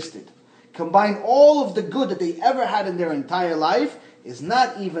ever existed. Combine all of the good that they ever had in their entire life is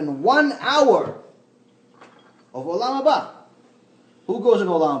not even 1 hour of Olam Haba. Who goes in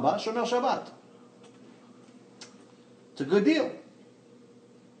Olam Haba? Shomer Shabbat. It's a good deal.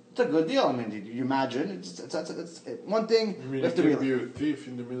 It's a good deal. I mean, you imagine? It's one thing. You mean you can be a thief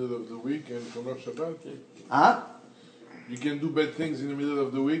in the middle of the week and Shomer Shabbat? Huh? You can do bad things in the middle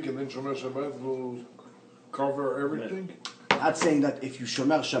of the week and then Shomer Shabbat will cover everything? I'm not saying that if you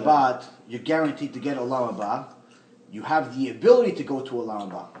Shomer Shabbat, you're guaranteed to get Olam Haba. You have the ability to go to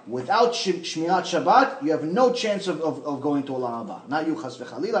Olam Haba. Without Shmirat Shabbat, you have no chance of going to Olam Haba. Not you, Chas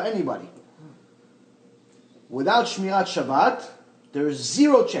v'Chalila, anybody. Without Shmirat Shabbat, there is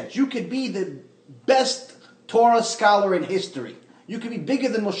zero chance. You could be the best Torah scholar in history. You could be bigger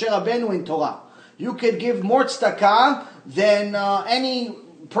than Moshe Rabbeinu in Torah. You could give more tzedakah than any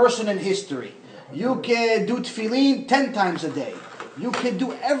person in history. You could do tefillin 10 times a day. You could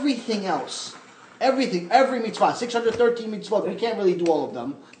do everything else. Everything, every mitzvah, 613 mitzvot. We can't really do all of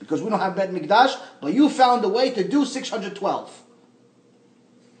them because we don't have Bet Mikdash, but you found a way to do 612.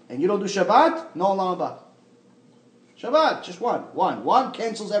 And you don't do Shabbat? No Olam Haba. Shabbat, just one. One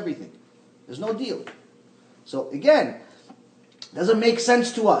cancels everything. There's no deal. So again, it doesn't make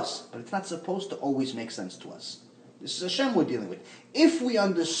sense to us, but it's not supposed to always make sense to us. This is Hashem we're dealing with. If we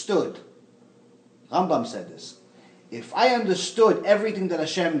understood, Rambam said this, if I understood everything that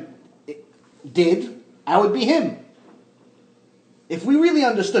Hashem did, I would be him. If we really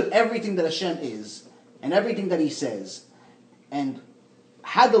understood everything that Hashem is, and everything that he says, and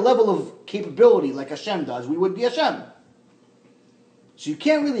had the level of capability like Hashem does, we would be Hashem. So you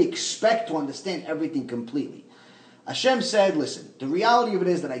can't really expect to understand everything completely. Hashem said, listen, the reality of it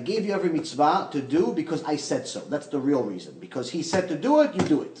is that I gave you every mitzvah to do because I said so. That's the real reason. Because he said to do it, you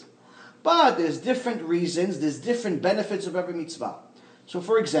do it. But there's different reasons, there's different benefits of every mitzvah. So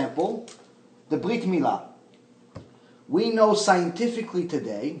for example, the Brit Milah. We know scientifically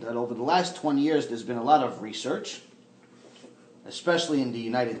today that over the last 20 years there's been a lot of research, especially in the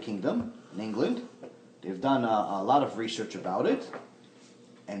United Kingdom, in England. They've done a lot of research about it.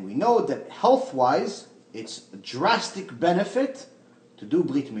 And we know that health-wise, it's a drastic benefit to do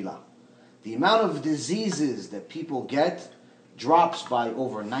Brit Milah. The amount of diseases that people get drops by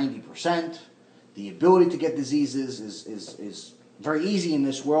over 90%. The ability to get diseases is very easy in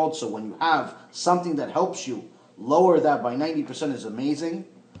this world, so when you have something that helps you lower that by 90% is amazing.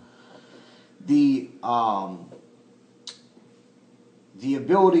 The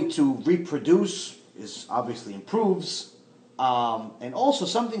ability to reproduce is obviously improves. And also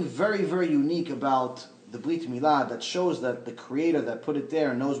something very, very unique about the Brit Milah that shows that the creator that put it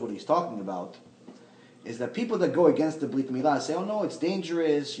there knows what he's talking about is that people that go against the Brit Milah say, oh no, it's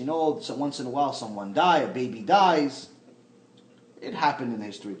dangerous, so once in a while someone dies, a baby dies. It happened in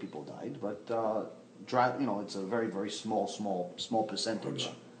history, people died, but it's a very, very small percentage.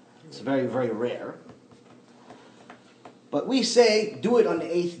 It's very, very rare. But we say, do it on the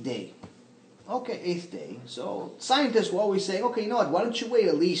 8th day. Okay, 8th day. So scientists will always say, okay, you know what, why don't you wait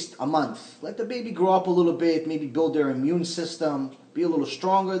at least a month? Let the baby grow up a little bit, maybe build their immune system, be a little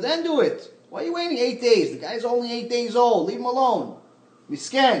stronger, then do it. Why are you waiting 8 days? The guy's only 8 days old. Leave him alone.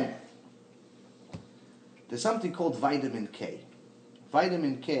 Misken. There's something called vitamin K.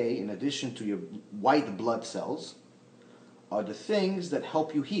 Vitamin K, in addition to your white blood cells, are the things that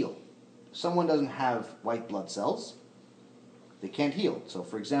help you heal. If someone doesn't have white blood cells, they can't heal. So,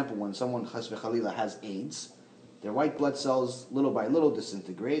 for example, when someone chas v'chalila has AIDS, their white blood cells, little by little,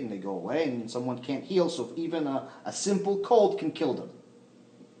 disintegrate and they go away, and someone can't heal, so even a simple cold can kill them.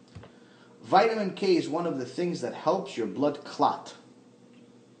 Vitamin K is one of the things that helps your blood clot.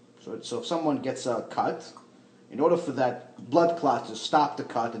 So if someone gets a cut, in order for that blood clot to stop the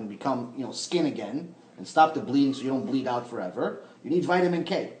cut and become skin again, and stop the bleeding so you don't bleed out forever, you need vitamin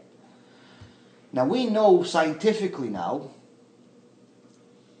K. Now we know scientifically now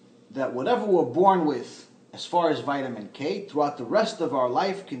that whatever we're born with as far as vitamin K, throughout the rest of our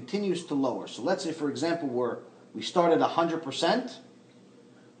life continues to lower. So let's say, for example, we start at 100%.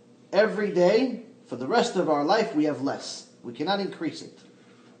 Every day, for the rest of our life, we have less. We cannot increase it.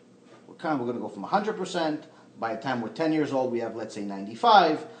 We're going to go from 100%. By the time we're 10 years old, we have, let's say,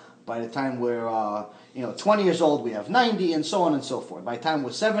 95. By the time we're 20 years old, we have 90, and so on and so forth. By the time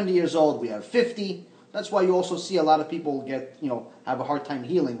we're 70 years old, we have 50. That's why you also see a lot of people have a hard time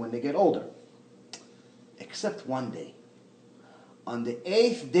healing when they get older. Except one day. On the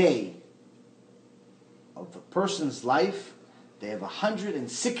 8th day of a person's life, they have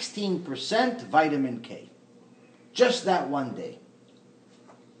 116% vitamin K. Just that one day.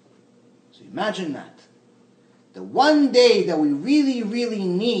 So imagine that. The one day that we really, really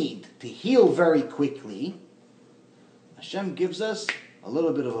need to heal very quickly, Hashem gives us a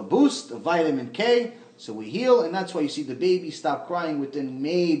little bit of a boost of vitamin K, so we heal, and that's why you see the baby stop crying within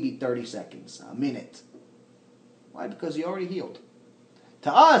maybe 30 seconds, a minute. Why? Because he already healed.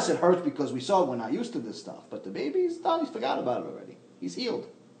 To us, it hurts because we saw we're not used to this stuff, but the baby's done, he's forgot about it already. He's healed.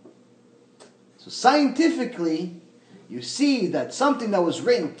 So scientifically, you see that something that was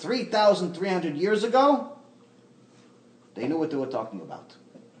written 3,300 years ago, they knew what they were talking about.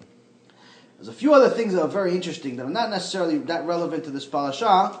 There's a few other things that are very interesting that are not necessarily that relevant to this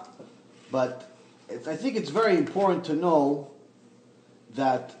parasha, but I think it's very important to know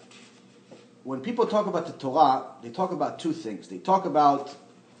that when people talk about the Torah, they talk about two things. They talk about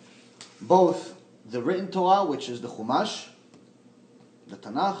both the written Torah, which is the Chumash, the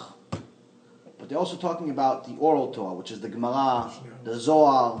Tanakh, but they're also talking about the oral Torah, which is the Gemara, the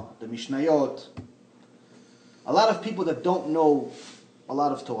Zohar, the Mishnayot. A lot of people that don't know a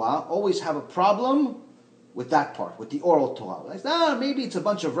lot of Torah always have a problem with that part, with the oral Torah. Like, maybe it's a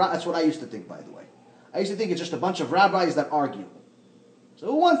bunch of that's what I used to think, by the way. I used to think it's just a bunch of rabbis that argue. So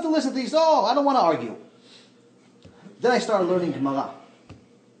who wants to listen to these? Oh, I don't want to argue. Then I started learning Gemara.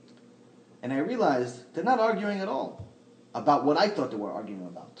 And I realized they're not arguing at all about what I thought they were arguing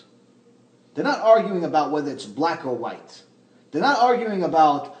about. They're not arguing about whether it's black or white. They're not arguing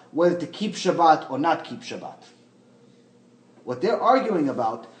about whether to keep Shabbat or not keep Shabbat. What they're arguing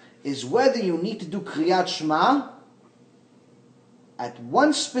about is whether you need to do Kriyat Shema at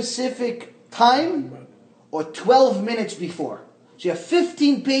one specific time or 12 minutes before. So you have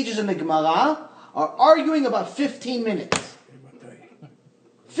 15 pages in the Gemara are arguing about 15 minutes.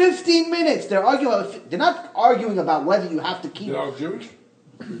 15 minutes. They're arguing. They're not arguing about whether you have to keep. They're all Jewish.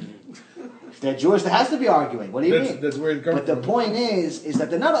 If they're Jewish, there has to be arguing. What do you mean? That's where it comes from. But the point is that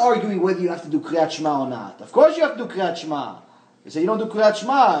they're not arguing whether you have to do Kriyat Shema or not. Of course you have to do Kriyat Shema. They say you don't do Kriyat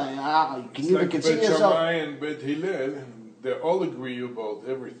Shema, can you even consider yourself? Bet Shammai and Bet Hillel, they all agree about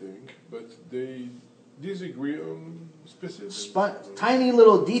everything, but they disagree on specific tiny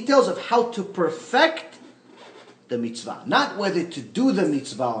little details of how to perfect the mitzvah. Not whether to do the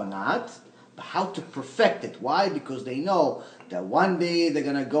mitzvah or not, but how to perfect it. Why? Because they know that one day they're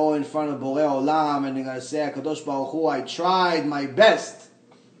going to go in front of Borei Olam and they're going to say, HaKadosh Baruch Hu, I tried my best.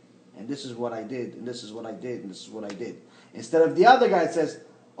 And this is what I did, and this is what I did, and this is what I did. Instead of the other guy that says,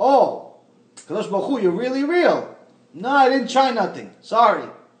 oh, HaKadosh Baruch Hu, you're really real. No, I didn't try nothing. Sorry.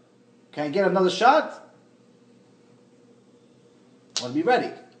 Can I get another shot? I want to be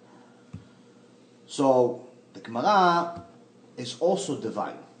ready. So, the Gemara is also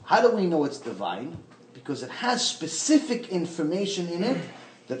divine. How do we know it's divine? Because it has specific information in it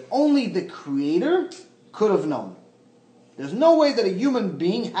that only the Creator could have known. There's no way that a human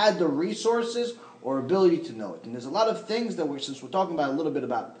being had the resources or ability to know it. And there's a lot of things that since we're talking about a little bit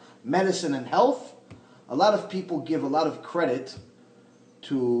about medicine and health, a lot of people give a lot of credit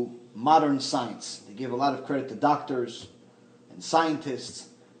to modern science. They give a lot of credit to doctors and scientists.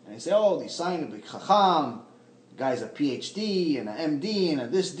 And they say, oh, these scientists, Chacham, the guy's a PhD and an MD and a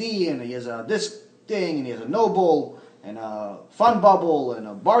this D and he has a this thing and he has a Nobel and a Fun Bubble and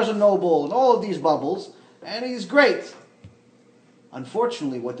a Barnes & Noble and all of these bubbles and he's great.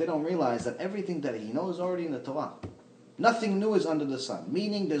 Unfortunately, what they don't realize is that everything that he knows is already in the Torah. Nothing new is under the sun.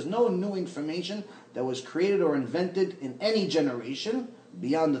 Meaning there's no new information that was created or invented in any generation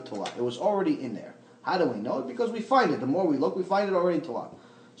beyond the Torah. It was already in there. How do we know it? Because we find it. The more we look, we find it already in Torah.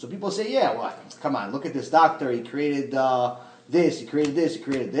 So people say, yeah, well, come on, look at this doctor. He created this, he created this, he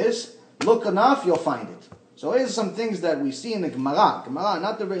created this. Look enough, you'll find it. So here's some things that we see in the Gemara. Gemara,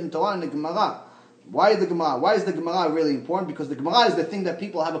 not the written Torah, in the Gemara. Why the Gemara? Why is the Gemara really important? Because the Gemara is the thing that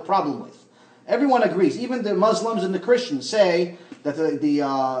people have a problem with. Everyone agrees. Even the Muslims and the Christians say that the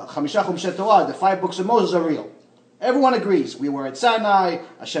Chamisha Chumshet Torah, the 5 books of Moses, are real. Everyone agrees. We were at Sinai,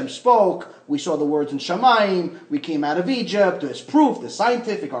 Hashem spoke, we saw the words in Shamayim, we came out of Egypt, there's proof, there's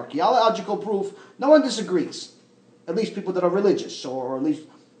scientific, archaeological proof. No one disagrees. At least people that are religious, or at least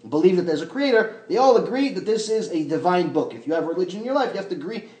believe that there's a creator, they all agree that this is a divine book. If you have religion in your life, you have to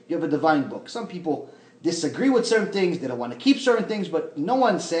agree you have a divine book. Some people disagree with certain things, they don't want to keep certain things, but no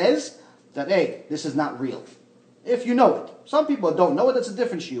one says that, hey, this is not real. If you know it. Some people don't know it, that's a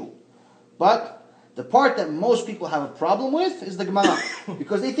different shiur. But the part that most people have a problem with is the Gemara.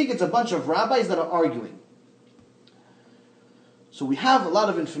 Because they think it's a bunch of rabbis that are arguing. So we have a lot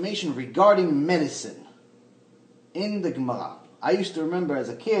of information regarding medicine in the Gemara. I used to remember as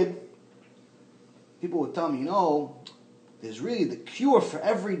a kid, people would tell me, there's really the cure for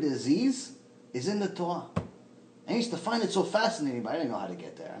every disease is in the Torah. I used to find it so fascinating, but I didn't know how to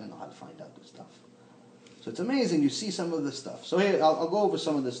get there. I didn't know how to find out this stuff. So it's amazing, you see some of this stuff. So here, I'll go over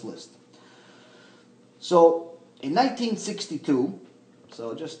some of this list. So, in 1962,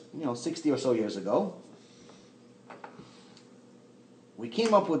 so just, 60 or so years ago, we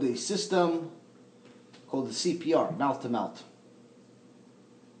came up with a system called the CPR, mouth-to-mouth.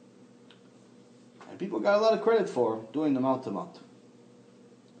 And people got a lot of credit for doing the mouth-to-mouth.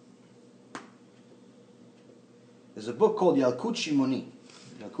 There's a book called Yalkut Shimoni.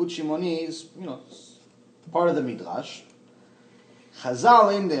 Yalkut Shimoni is, part of the Midrash.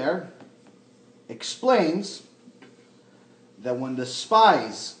 Chazal in there explains that when the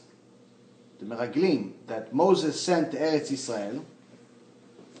spies, the Meraglim, that Moses sent to Eretz Israel,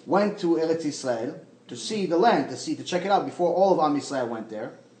 went to Eretz Israel to see the land, to check it out before all of Am Yisrael went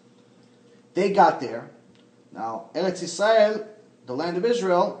there, they got there. Now, Eretz Israel, the land of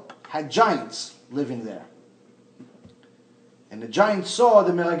Israel, had giants living there. And the giants saw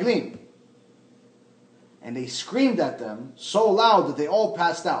the Meraglim. And they screamed at them so loud that they all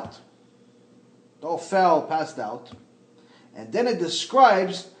passed out. They all fell, passed out. And then it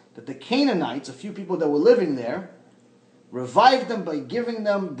describes that the Canaanites, a few people that were living there, revived them by giving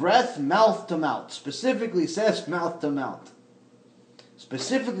them breath mouth to mouth. Specifically says mouth to mouth.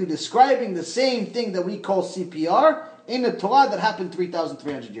 Specifically describing the same thing that we call CPR in the Torah that happened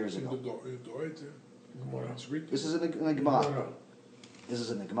 3,300 years ago. This is in the Gemara. This is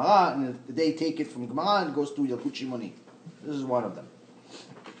in the Gemara, and they take it from Gemara and it goes to Yalkut Shimoni. This is one of them.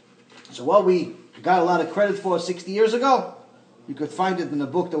 So what we got a lot of credit for 60 years ago, you could find it in a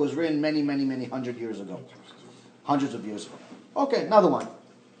book that was written many, many, many hundreds of years ago. Okay, another one.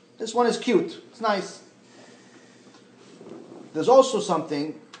 This one is cute. It's nice. There's also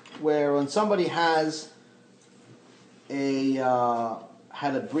something where when somebody has had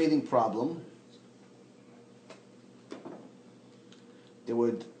a breathing problem, they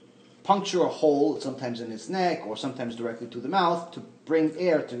would puncture a hole, sometimes in his neck or sometimes directly to the mouth, to bring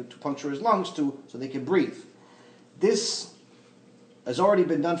air to puncture his lungs so they can breathe. This has already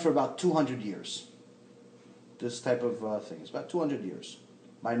been done for about 200 years. This type of thing. It's about 200 years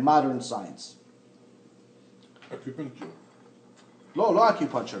by modern science. Acupuncture. No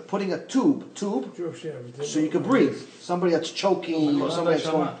acupuncture. Putting a tube, so you can breathe. Somebody that's choking or somebody that's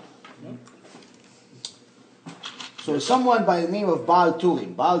going. So someone by the name of Baal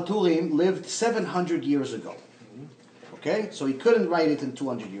Turim. Baal Turim lived 700 years ago. Okay, so he couldn't write it in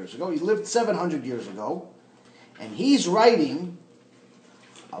 200 years ago. He lived 700 years ago, and he's writing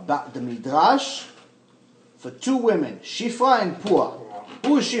about the Midrash for two women, Shifra and Pua.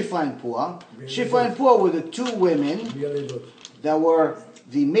 Who is Shifra and Pua? Shifra and Pua were the two women that were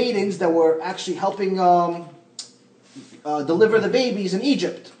the maidens that were actually helping deliver the babies in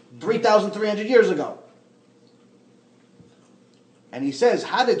Egypt 3,300 years ago. And he says,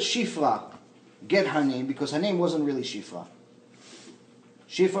 how did Shifra get her name? Because her name wasn't really Shifra.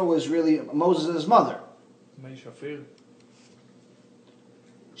 Shifra was really Moses' mother.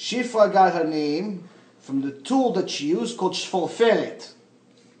 Shifra got her name from the tool that she used called shforferet.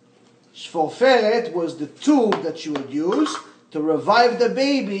 Shforferet was the tube that she would use to revive the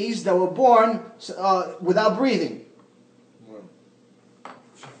babies that were born without breathing.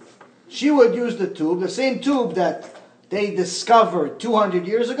 She would use the tube, the same tube that they discovered 200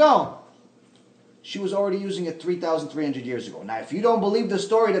 years ago. She was already using it 3,300 years ago. Now, if you don't believe the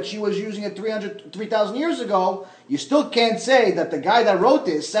story that she was using it 3,000 years ago, you still can't say that the guy that wrote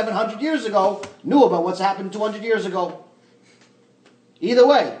this 700 years ago knew about what's happened 200 years ago. Either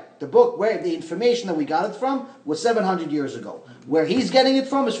way, the book, where the information that we got it from, was 700 years ago. Where he's getting it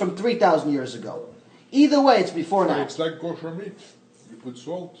from is from 3,000 years ago. Either way, it's before now. It's like kosher meat. You put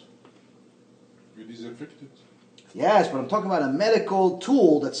salt. You disinfect it. Yes, but I'm talking about a medical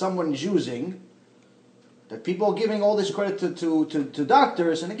tool that someone is using, that people are giving all this credit to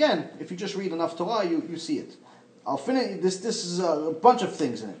doctors, and again, if you just read enough Torah, you see it. I'll finish, this is a bunch of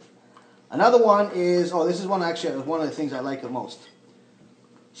things in it. Another one is, this is one of the things I like the most.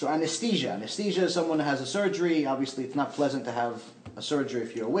 So anesthesia. Anesthesia is someone that has a surgery. Obviously, it's not pleasant to have a surgery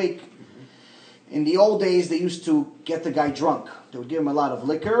if you're awake. In the old days, they used to get the guy drunk. They would give him a lot of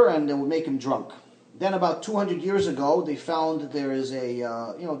liquor, and they would make him drunk. Then about 200 years ago, they found that there is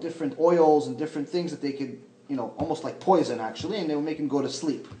different oils and different things that they could, almost like poison actually, and they would make him go to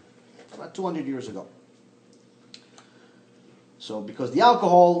sleep. About 200 years ago. So because the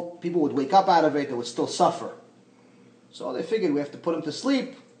alcohol, people would wake up out of it, they would still suffer. So they figured we have to put him to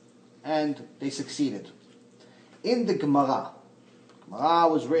sleep, and they succeeded. In the Gemara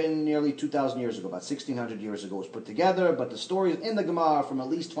was written nearly 2,000 years ago, about 1,600 years ago it was put together, but the stories in the Gemara are from at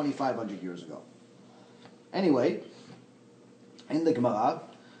least 2,500 years ago. Anyway, in the Gemara,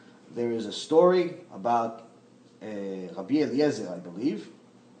 there is a story about Rabbi Eliezer, I believe,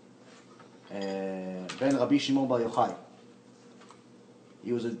 ben Rabbi Shimon Bar Yochai.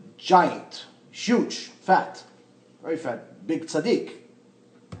 He was a giant, huge, fat, very fat, big tzaddik.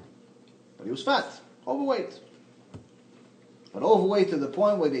 But he was fat, overweight. But overweight to the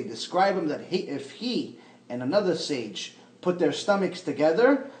point where they describe him that if he and another sage put their stomachs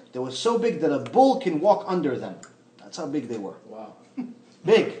together, they were so big that a bull can walk under them. That's how big they were. Wow.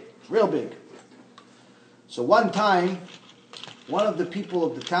 Big, real big. So one time, one of the people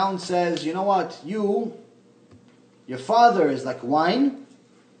of the town says, you know what, your father is like wine,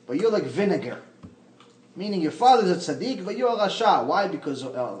 but you're like vinegar. Meaning your father's a tzaddik, but you're a rasha. Why? Because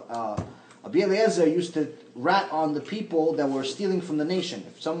Rabbi Eliezer used to rat on the people that were stealing from the nation.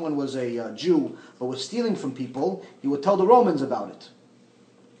 If someone was a Jew but was stealing from people, he would tell the Romans about it.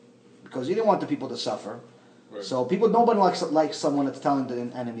 Because he didn't want the people to suffer. Right. So nobody likes someone that's telling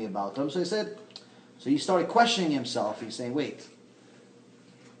the enemy about them. So he started questioning himself. He's saying, wait,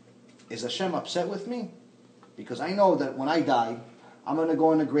 is Hashem upset with me? Because I know that when I die, I'm going to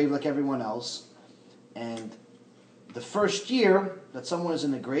go in the grave like everyone else. And the first year that someone is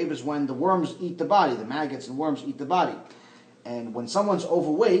in the grave is when the worms eat the body. The maggots and worms eat the body. And when someone's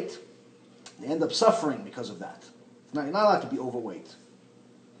overweight, they end up suffering because of that. You're not allowed to be overweight.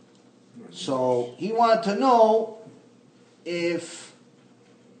 So he wanted to know if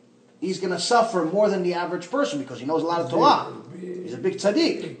he's going to suffer more than the average person because he knows a lot of Torah. He's a big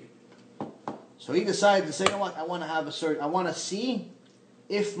tzaddik. So he decided to say, you know what, I want to see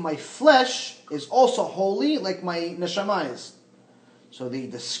if my flesh is also holy like my neshama is. So they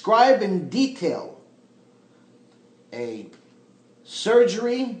describe in detail a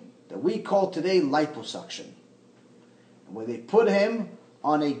surgery that we call today liposuction, where they put him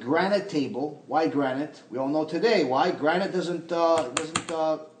on a granite table. Why granite? We all know today why. Granite doesn't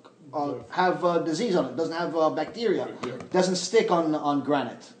have disease on it. Doesn't have bacteria. It doesn't stick on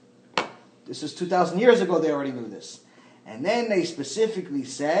granite. This is 2,000 years ago. They already knew this. And then they specifically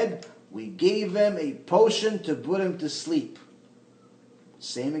said, we gave him a potion to put him to sleep.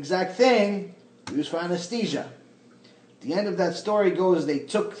 Same exact thing used for anesthesia. The end of that story goes, they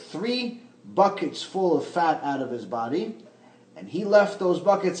took 3 buckets full of fat out of his body, and he left those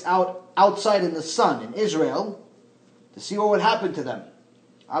buckets outside in the sun in Israel to see what would happen to them.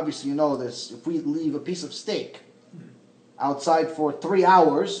 Obviously, you know this. If we leave a piece of steak outside for 3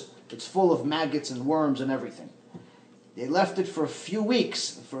 hours, it's full of maggots and worms and everything. They left it for a few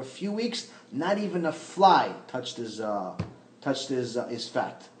weeks. For a few weeks, not even a fly touched his fat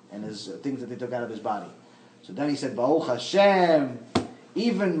and his things that they took out of his body. So then he said, Baruch Hashem,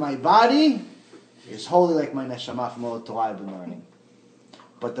 even my body is holy like my neshama from all the Torah I've been learning.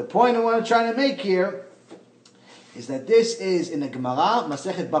 But the point I want to try to make here is that this is in the Gemara,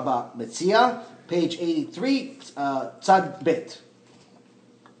 Masechet Baba Metzia, page 83, Tzad Bet.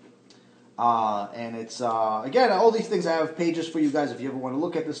 And it's, again, all these things, I have pages for you guys if you ever want to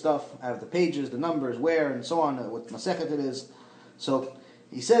look at this stuff. I have the pages, the numbers, where, and so on, what Masechet it is. So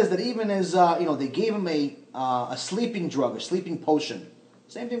he says that even as, they gave him a sleeping drug, a sleeping potion.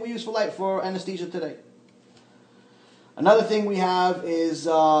 Same thing we use for anesthesia today. Another thing we have is,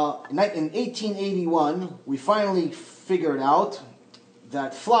 in 1881, we finally figured out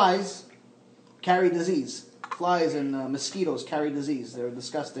that flies carry disease. Flies and mosquitoes carry disease. They're a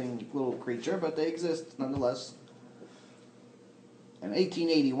disgusting little creature, but they exist nonetheless. In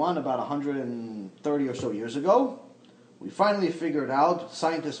 1881, about 130 or so years ago, we finally figured out,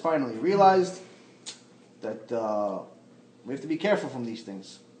 scientists finally realized that we have to be careful from these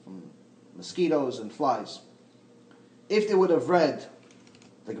things, from mosquitoes and flies. If they would have read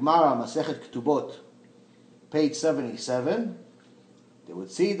the Gemara Masechet Ketubot, page 77, they would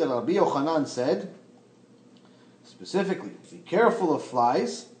see that Rabbi Yochanan said, specifically, be careful of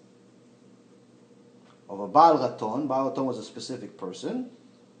flies, of a Baal Raton. Baal Raton was a specific person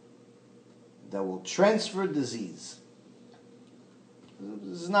that will transfer disease.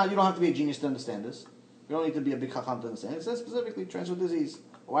 This is not, you don't have to be a genius to understand this. You don't need to be a big chacham to understand. It says specifically transfer disease.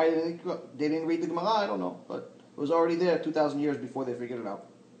 Why they didn't read the Gemara, I don't know. But it was already there 2,000 years before they figured it out.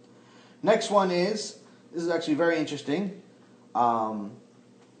 Next one is, this is actually very interesting.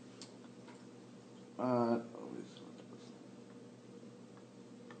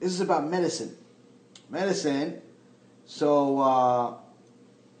 This is about medicine. Medicine, so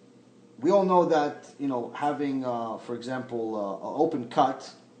we all know that, having, for example, an open cut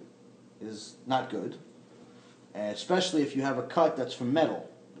is not good. Especially if you have a cut that's from metal.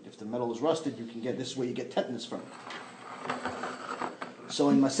 If the metal is rusted, you can get, this is where you get tetanus from. So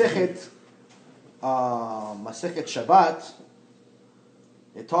in Masechet Shabbat,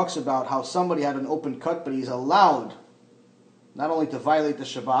 it talks about how somebody had an open cut, but he's allowed not only to violate the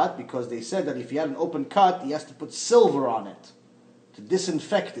Shabbat, because they said that if he had an open cut, he has to put silver on it to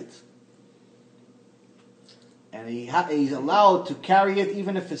disinfect it. And he's allowed to carry it,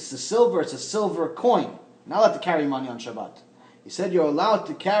 even if it's it's a silver coin. Not allowed to carry money on Shabbat. He said you're allowed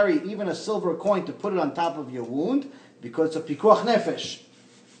to carry even a silver coin to put it on top of your wound, because it's a pikuach nefesh.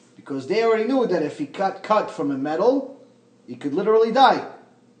 Because they already knew that if he cut from a metal, he could literally die.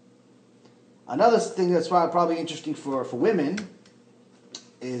 Another thing that's probably interesting for women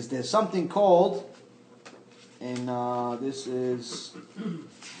is there's something called, and this is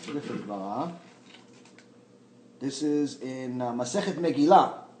different. This is in Masechet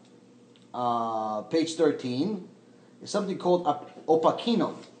Megillah, page 13. It's something called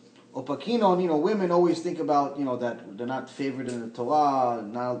opakinon. Opakinon, women always think about, that they're not favored in the Torah.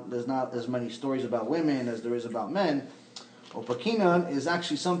 Now there's not as many stories about women as there is about men. Opakinon is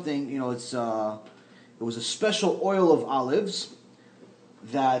actually something, it was a special oil of olives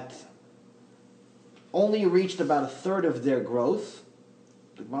that only reached about 1/3 of their growth.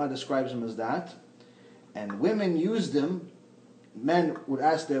 The Gemara describes them as that. And women used them. Men would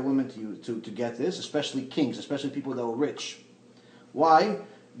ask their women to get this, especially kings, especially people that were rich. Why?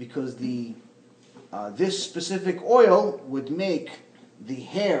 Because this specific oil would make the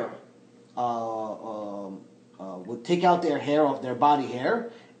hair, would take out their hair off their body hair,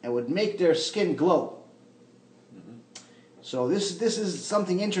 and would make their skin glow. Mm-hmm. So this is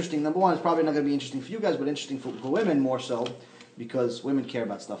something interesting. Number one, it's probably not going to be interesting for you guys, but interesting for women more so, because women care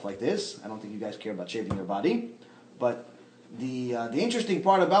about stuff like this. I don't think you guys care about shaving your body. But the interesting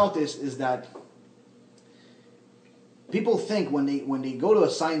part about this is that people think when they go to a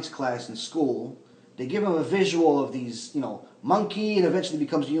science class in school, they give them a visual of these, monkey, and eventually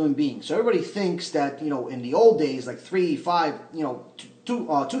becomes a human being. So everybody thinks that, in the old days, like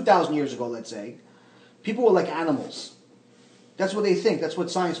 2,000 years ago, let's say, people were like animals. That's what they think. That's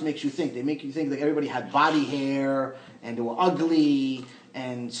what science makes you think. They make you think that everybody had body hair, and they were ugly,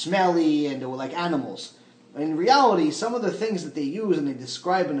 and smelly, and they were like animals. In reality, some of the things that they use and they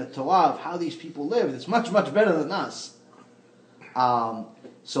describe in the Torah of how these people live, it's much, much better than us.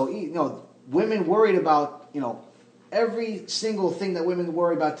 So women worried about every single thing that women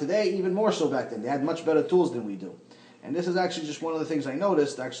worry about today, even more so back then. They had much better tools than we do. And this is actually just one of the things I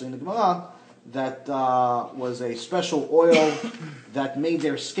noticed actually in the Gemara, that was a special oil that made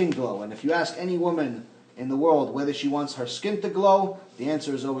their skin glow. And if you ask any woman in the world whether she wants her skin to glow, the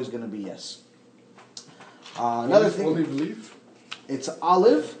answer is always going to be yes. Another thing, olive leaf? It's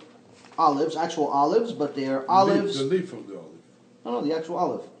olives, actual olives, but they are olives. The leaf of the olive. No, the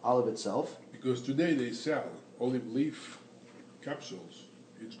actual olive itself. Because today they sell olive leaf capsules.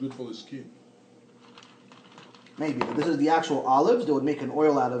 It's good for the skin. Maybe, but this is the actual olives. They would make an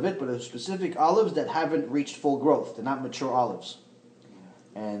oil out of it, but it's specific olives that haven't reached full growth. They're not mature olives.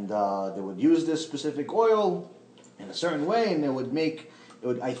 And they would use this specific oil in a certain way, and they would make,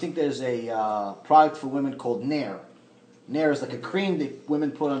 I think there's a product for women called Nair. Nair is like a cream that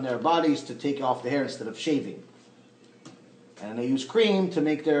women put on their bodies to take off the hair instead of shaving. And they use cream to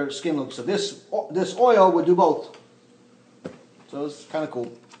make their skin look. So this oil would do both. So it's kind of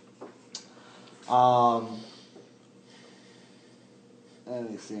cool.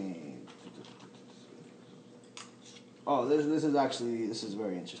 Anything. Oh, this is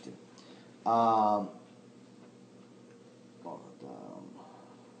very interesting.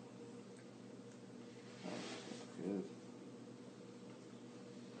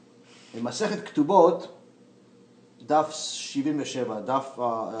 In Masechet Ketubot, Daf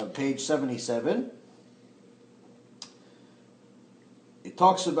 77, page 77, it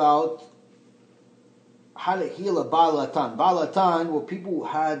talks about how to heal a Baal Atan. Baal Atan were people who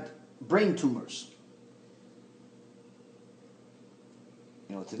had brain tumors.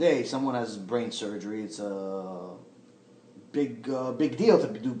 Today, someone has brain surgery, it's a big deal to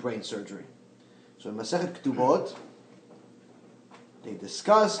do brain surgery. So in Masechet Ketubot, they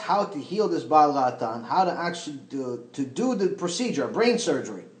discuss how to heal this Baal Atan, how to actually do the procedure, brain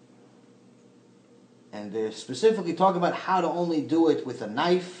surgery. And they're specifically talking about how to only do it with a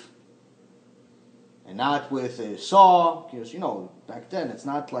knife and not with a saw. Because, back then it's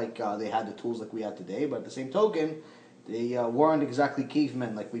not like they had the tools like we have today, but at the same token, they weren't exactly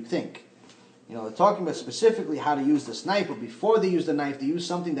cavemen like we think. They're talking about specifically how to use this knife, but before they used the knife, they used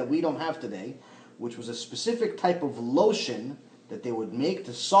something that we don't have today, which was a specific type of lotion that they would make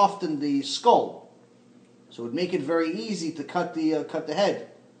to soften the skull. So it would make it very easy to cut the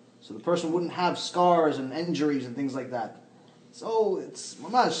head. So the person wouldn't have scars and injuries and things like that. So it's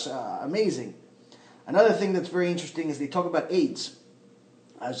mamash amazing. Another thing that's very interesting is they talk about AIDS.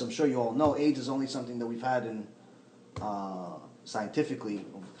 As I'm sure you all know, AIDS is only something that we've had in scientifically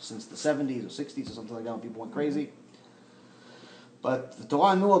since the 70s or 60s or something like that when people went crazy. But the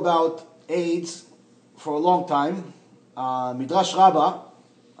Torah knew about AIDS for a long time. Midrash Rabbah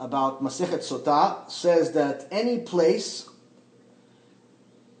about Masechet Sotah says that any place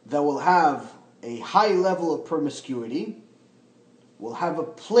that will have a high level of promiscuity will have a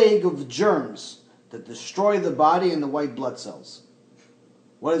plague of germs that destroy the body and the white blood cells.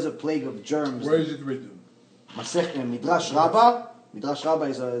 What is a plague of germs? Where is it written? Masechet Midrash Rabbah. Midrash Rabbah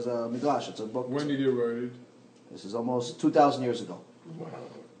is a midrash. It's a book. When did you write it? This is almost 2,000 years ago. Wow.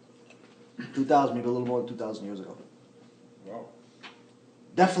 2,000, maybe a little more than 2,000 years ago. Wow.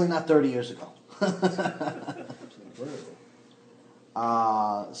 Definitely not 30 years ago. Incredible.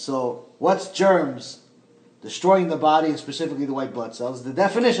 So, what's germs? Destroying the body and specifically the white blood cells. The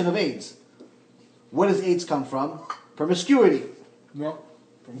definition of AIDS. Where does AIDS come from? Promiscuity. No,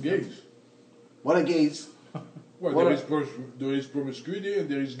 from gays. What are gays? Well, there is promiscuity and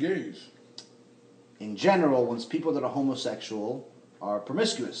there is gays. In general, when people that are homosexual are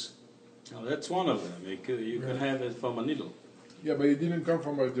promiscuous. Oh, that's one of them. You can have it from a needle. Yeah, but it didn't come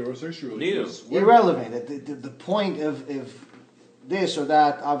from a heterosexual. Neither. Irrelevant. The point of if this or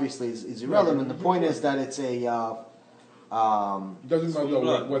that obviously is irrelevant. The point is that it's a doesn't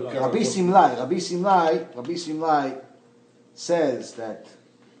matter what kind Rabbi of... Simlai says that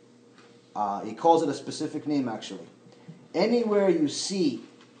he calls it a specific name actually. Anywhere you see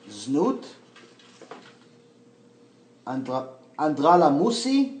znut,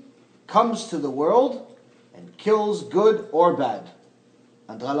 Andralamusi comes to the world and kills good or bad.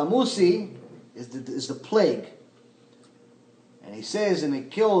 Andralamusi is the plague. And he says, and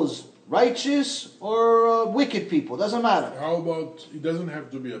it kills righteous or wicked people. Doesn't matter. How about, it doesn't have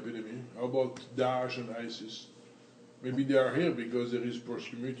to be epidemic. How about Daesh and ISIS? Maybe they are here because there is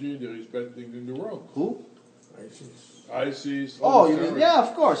promiscuity, there is bad things in the world. Who? ISIS. Oh, you mean, yeah,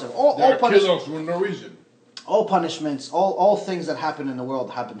 of course. They are killers for no reason. All punishments, all things that happen in the world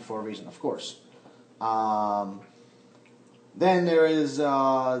happen for a reason, of course. Then there is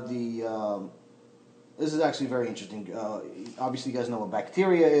this is actually very interesting. Obviously, you guys know what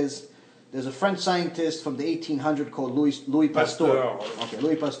bacteria is. There's a French scientist from the 1800s called Louis Pasteur. Okay,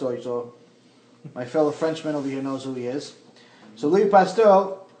 Louis Pasteur. So my fellow Frenchman over here knows who he is. So Louis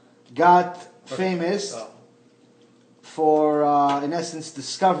Pasteur got famous for, in essence,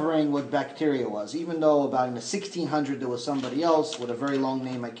 discovering what bacteria was. Even though about in the 1600s there was somebody else with a very long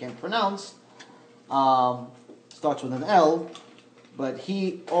name I can't pronounce. Starts with an L. But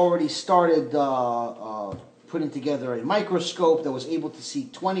he already started putting together a microscope that was able to see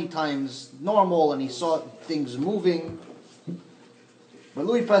 20 times normal, and he saw things moving. But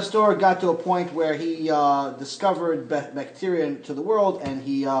Louis Pasteur got to a point where he discovered bacteria into the world, and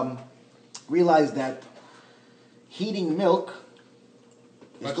he realized that heating milk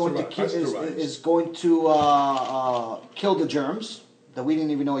is going to kill the germs that we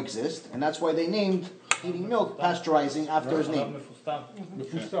didn't even know exist, and that's why they named heating milk pasteurizing after his name.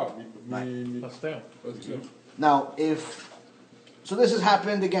 Now, so this has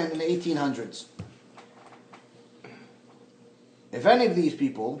happened again in the 1800s. If any of these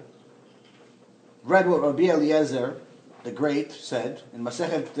people read what Rabbi Eliezer the Great said in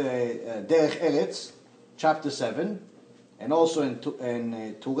Masechet Derech Eretz, chapter 7, and also in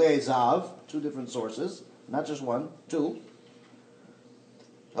Turei Zahav, two different sources, not just one, two.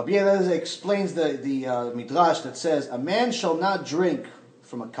 Rabbi Eliezer explains the midrash that says, a man shall not drink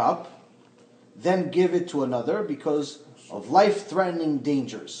from a cup, then give it to another because of life-threatening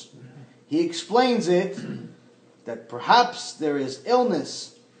dangers. He explains it that perhaps there is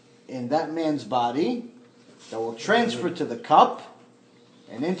illness in that man's body that will transfer to the cup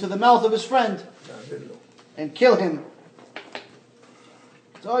and into the mouth of his friend and kill him.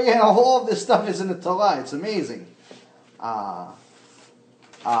 So all of this stuff is in the Torah. It's amazing.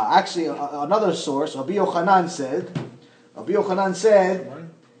 Actually, another source, Rabbi Yochanan said,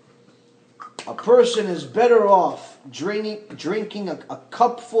 a person is better off drinking a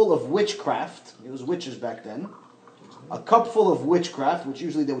cupful of witchcraft. It was witches back then. A cupful of witchcraft, which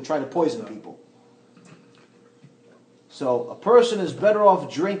usually they would try to poison people. So a person is better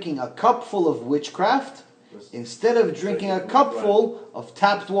off drinking a cupful of witchcraft instead of drinking a cupful of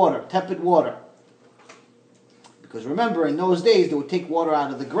tepid water. Because remember, in those days, they would take water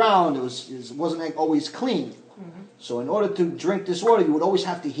out of the ground. It wasn't always clean. Mm-hmm. So in order to drink this water, you would always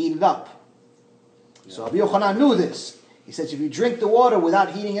have to heat it up. Yeah. So Rabbi Yochanan knew this. He says, if you drink the water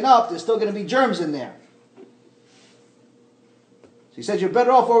without heating it up, there's still going to be germs in there. So he says, you're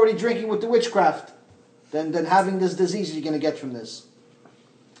better off already drinking with the witchcraft than having this disease you're going to get from this.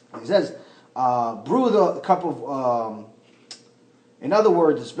 He says, brew the cup of... in other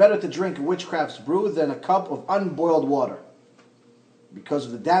words, it's better to drink witchcraft's brew than a cup of unboiled water because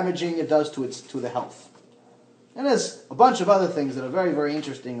of the damaging it does to the health. And there's a bunch of other things that are very, very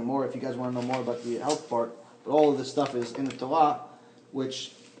interesting, and more if you guys want to know more about the health part. But all of this stuff is in the Torah,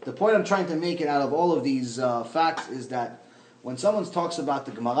 which the point I'm trying to make it out of all of these facts is that when someone talks about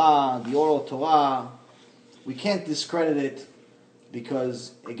the Gemara, the oral Torah, we can't discredit it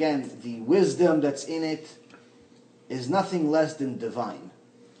because, again, the wisdom that's in it is nothing less than divine.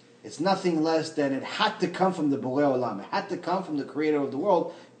 It's nothing less than it had to come from the Borei Olam. It had to come from the creator of the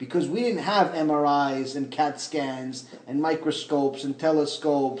world because we didn't have MRIs and CAT scans and microscopes and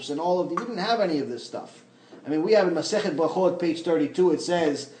telescopes and all of the... We didn't have any of this stuff. I mean, we have in Masechet Brachot, page 32, it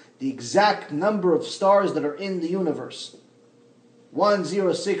says the exact number of stars that are in the universe.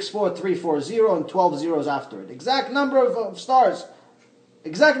 1064340 and 12 zeros after it. Exact number of stars.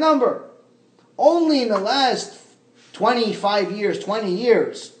 Exact number. Only in the last 25 years, 20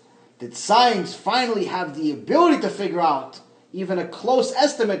 years, did science finally have the ability to figure out even a close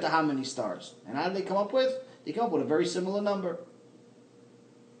estimate to how many stars. And how did they come up with? They come up with a very similar number.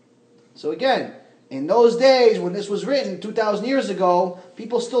 So again, in those days, when this was written 2,000 years ago,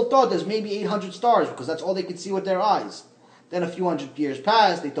 people still thought there's maybe 800 stars because that's all they could see with their eyes. Then a few hundred years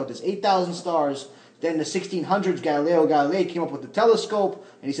passed, they thought there's 8,000 stars. Then in the 1600s, Galileo Galilei came up with the telescope,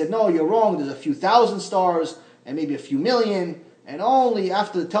 and he said, no, you're wrong, there's a few thousand stars, and maybe a few million, and only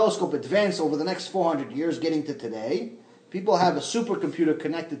after the telescope advanced over the next 400 years, getting to today, people have a supercomputer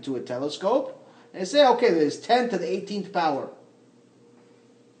connected to a telescope, and they say, okay, there's 10 to the 18th power.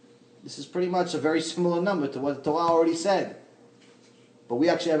 This is pretty much a very similar number to what the Torah already said. But we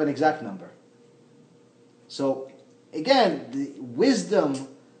actually have an exact number. So, again, the wisdom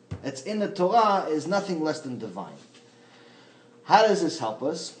that's in the Torah is nothing less than divine. How does this help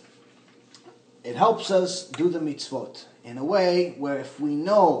us? It helps us do the mitzvot in a way where if we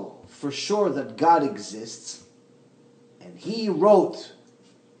know for sure that God exists and He wrote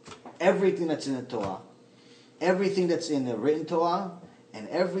everything that's in the Torah, everything that's in the written Torah, and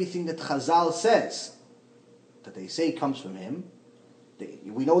everything that Chazal says that they say comes from Him,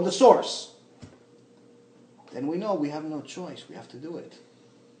 we know the source, then we know we have no choice. We have to do it.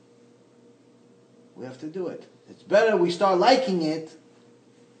 We have to do it. It's better we start liking it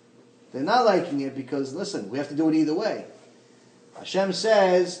than not liking it, because, listen, we have to do it either way. Hashem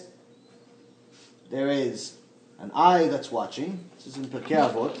says there is an eye that's watching. This is in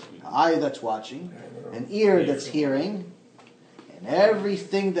Pirkei Avot. An eye that's watching, an ear that's hearing, and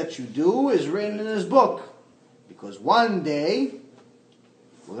everything that you do is written in His book. Because one day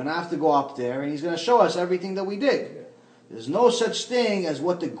we're going to have to go up there, and He's going to show us everything that we did. There's no such thing as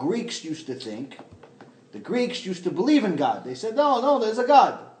what the Greeks used to think. The Greeks used to believe in God. They said, no, there's a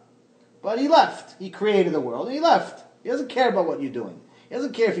God. But He left. He created the world, and He left. He doesn't care about what you're doing. He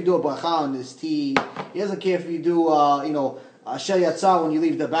doesn't care if you do a bracha on this tea. He doesn't care if you do, Asher Yatzah when you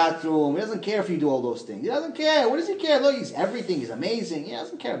leave the bathroom. He doesn't care if you do all those things. He doesn't care. What does He care? Look, He's everything. He's amazing. He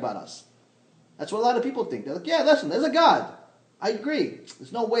doesn't care about us. That's what a lot of people think. They're like, yeah, listen, there's a God. I agree.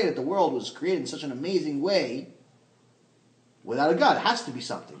 There's no way that the world was created in such an amazing way without a God. It has to be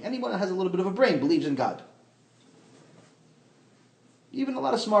something. Anyone that has a little bit of a brain believes in God. Even a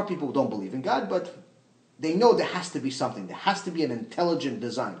lot of smart people don't believe in God, but they know there has to be something. There has to be an intelligent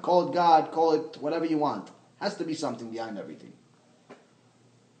design. Call it God, call it whatever you want. Has to be something behind everything.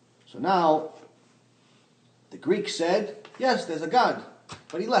 So now, the Greeks said, yes, there's a God,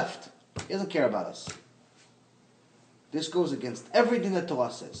 but He left. He doesn't care about us. This goes against everything that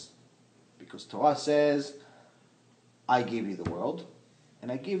Torah says. Because Torah says, I gave you the world,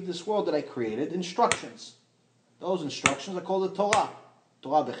 and I gave this world that I created instructions. Those instructions are called the Torah.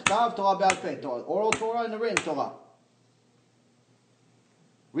 Torah b'chtav, Torah be'al peh. Oral Torah and the written Torah.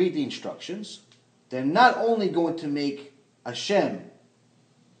 Read the instructions. They're not only going to make Hashem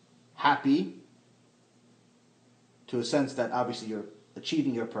happy, to a sense that obviously you're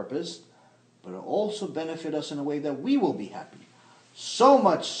achieving your purpose, but it'll also benefit us in a way that we will be happy. So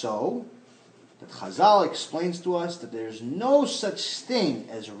much so that Chazal explains to us that there's no such thing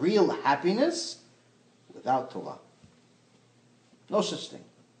as real happiness without Torah. No such thing.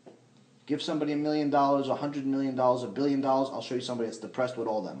 Give somebody $1 million, $100 million, $1 billion, I'll show you somebody that's depressed with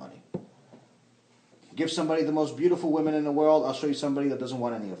all that money. Give somebody the most beautiful women in the world, I'll show you somebody that doesn't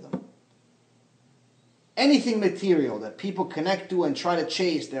want any of them. Anything material that people connect to and try to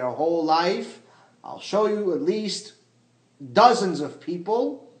chase their whole life, I'll show you at least dozens of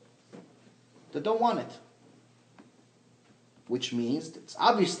people that don't want it. Which means that's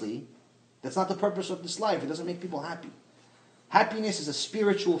obviously that's not the purpose of this life. It doesn't make people happy. Happiness is a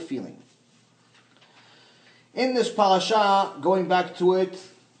spiritual feeling. In this parasha, going back to it,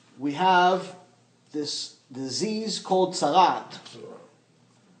 we have this disease called tzarat.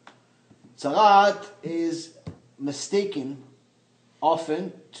 Tzarat is mistaken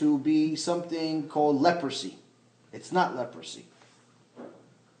often to be something called leprosy. It's not leprosy.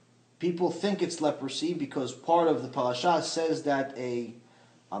 People think it's leprosy because part of the parasha says that a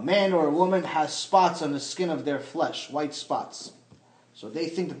man or a woman has spots on the skin of their flesh, white spots. So they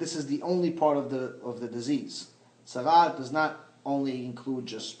think that this is the only part of the disease. Tzarat does not only include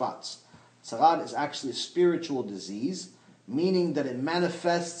just spots. Tzarat is actually a spiritual disease, meaning that it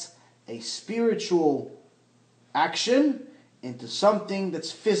manifests a spiritual action into something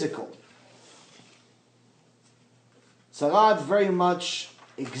that's physical. Tzarat very much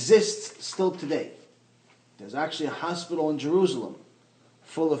exists still today. There's actually a hospital in Jerusalem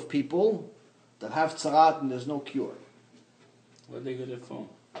full of people that have tzarat and there's no cure. Where they get it from?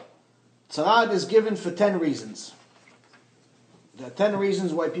 Tzarat is given for 10 reasons. There are 10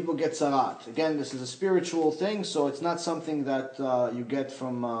 reasons why people get tzarat. Again, this is a spiritual thing, so it's not something that you get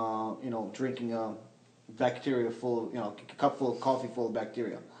from drinking a bacteria full, a cup full of coffee full of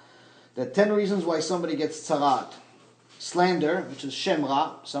bacteria. There are 10 reasons why somebody gets tzarat. Slander, which is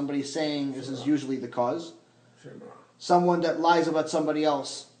shemra, somebody saying this is usually the cause. Someone that lies about somebody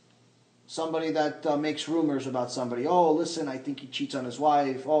else. Somebody that makes rumors about somebody. Oh, listen, I think he cheats on his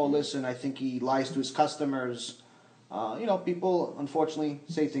wife. Oh, listen, I think he lies to his customers. People unfortunately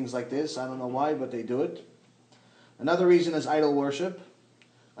say things like this. I don't know why, but they do it. Another reason is idol worship.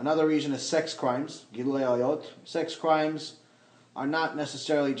 Another reason is sex crimes. Gilui ayot. Sex crimes are not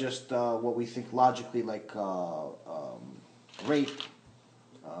necessarily just what we think logically like rape.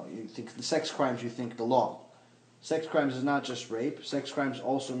 You think the sex crimes, you think the law. Sex crimes is not just rape. Sex crimes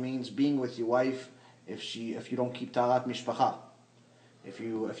also means being with your wife if you don't keep tarat mishpacha. If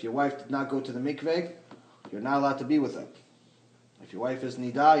your wife did not go to the mikveh, you're not allowed to be with her. If your wife is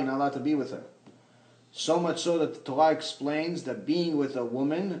nida, you're not allowed to be with her. So much so that the Torah explains that being with a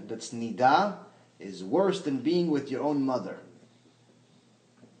woman that's nida is worse than being with your own mother.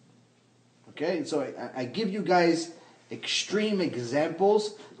 Okay, so I give you guys extreme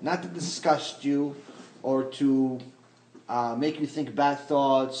examples, not to disgust you or to make you think bad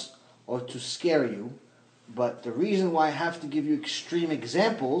thoughts or to scare you. But the reason why I have to give you extreme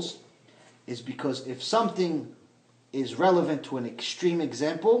examples is because if something is relevant to an extreme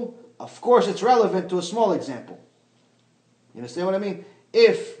example, of course it's relevant to a small example. You understand what I mean?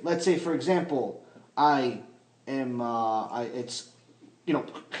 If, let's say, for example, it's,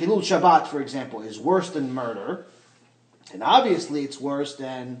 Chilul Shabbat, for example, is worse than murder, and obviously it's worse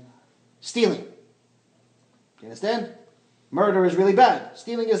than stealing. You understand? Murder is really bad.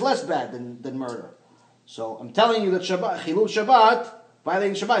 Stealing is less bad than murder. So I'm telling you that Chilul Shabbat,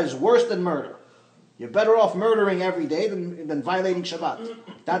 violating Shabbat, is worse than murder. You're better off murdering every day than violating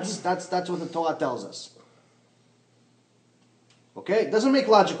Shabbat. That's what the Torah tells us. Okay? It doesn't make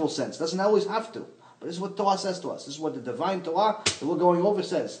logical sense. It doesn't always have to. But this is what Torah says to us. This is what the divine Torah that we're going over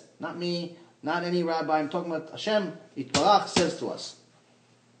says. Not me, not any rabbi. I'm talking about Hashem. Yitbarach says to us.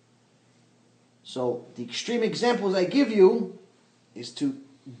 So the extreme examples I give you is to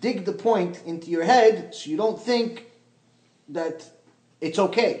dig the point into your head so you don't think that it's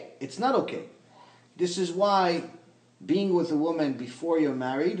okay. It's not okay. This is why being with a woman before you're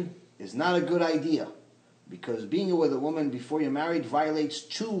married is not a good idea. Because being with a woman before you're married violates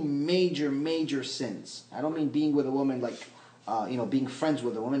two major sins. I don't mean being with a woman like, being friends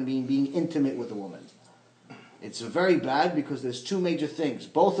with a woman, being intimate with a woman. It's very bad because there's two major things.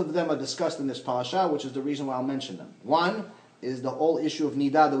 Both of them are discussed in this parasha, which is the reason why I'll mention them. One is the whole issue of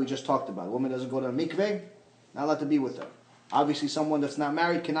nidah that we just talked about. A woman doesn't go to a mikveh, not allowed to be with her. Obviously, someone that's not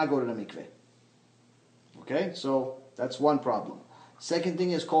married cannot go to the mikveh. Okay, so that's one problem. Second thing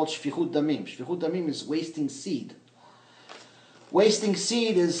is called shfichut damim. Shfichut damim is wasting seed. Wasting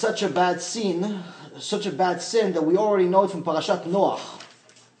seed is such a bad sin that we already know it from Parashat Noach.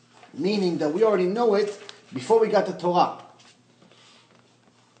 Meaning that we already know it before we got the Torah.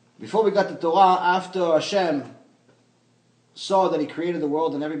 Before we got the Torah, after Hashem saw that He created the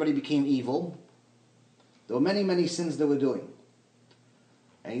world and everybody became evil, there were many sins they were doing.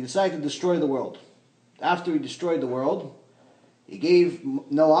 And He decided to destroy the world. After He destroyed the world, He gave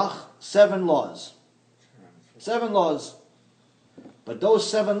Noach 7 laws. 7 laws. But those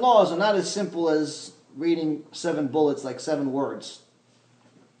 7 laws are not as simple as reading 7 bullets like 7 words.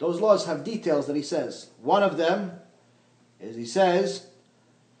 Those laws have details that He says. One of them is He says,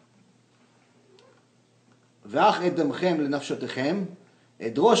 "V'ach et demchem lenafshotechem,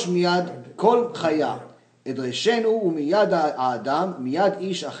 edrosh miyad kol chaya, edreshenu umiyad ha'adam, miyad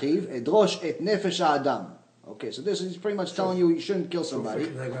ish achiv, edrosh et nefesh ha'adam." Okay, so this is pretty much telling you shouldn't kill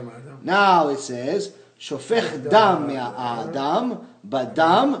somebody. Now it says, "Shofech dam me'a'adam,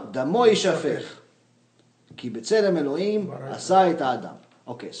 badam damo yishafech, ki b'tzedem Elohim asa et ha'adam."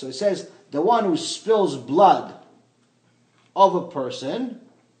 Okay, so it says, the one who spills blood of a person,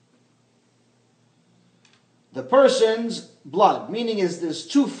 the person's blood, meaning is there's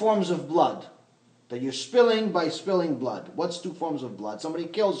 2 forms of blood that you're spilling by spilling blood. What's 2 forms of blood? Somebody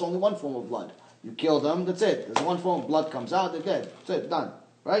kills only 1 form of blood. You kill them, that's it. There's 1 form of blood comes out, they're dead. That's it, done.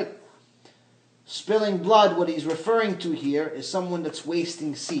 Right? Spilling blood, what he's referring to here is someone that's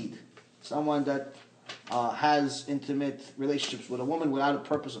wasting seed. Someone that has intimate relationships with a woman without a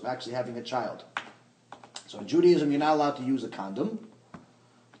purpose of actually having a child. So in Judaism, you're not allowed to use a condom.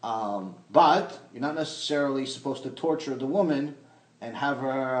 But you're not necessarily supposed to torture the woman and have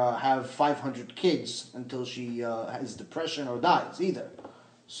her have 500 kids until she has depression or dies either.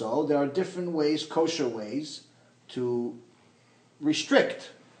 So there are different ways, kosher ways, to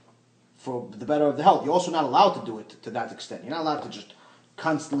restrict for the better of the health. You're also not allowed to do it to that extent. You're not allowed to just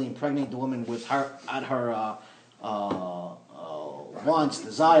constantly impregnate the woman with her at her wants,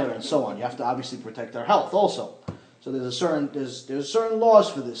 desire, and so on. You have to obviously protect her health also. So there's certain laws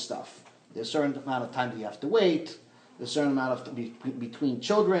for this stuff. There's a certain amount of time that you have to wait. There's a certain amount of between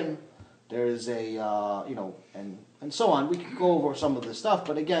children. There's a and so on. We could go over some of this stuff,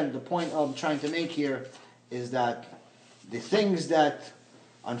 but again, the point I'm trying to make here is that the things that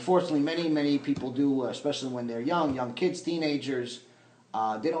unfortunately many people do, especially when they're young kids, teenagers,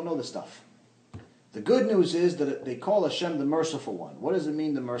 they don't know this stuff. The good news is that they call Hashem the Merciful One. What does it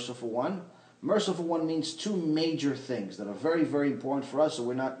mean, the Merciful One? Merciful One means 2 major things that are very, very important for us, so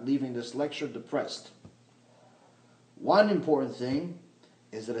we're not leaving this lecture depressed. One important thing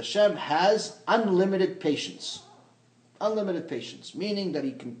is that Hashem has unlimited patience. Unlimited patience, meaning that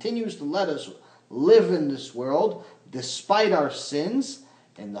He continues to let us live in this world despite our sins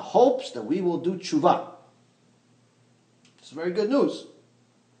in the hopes that we will do tshuva. It's very good news.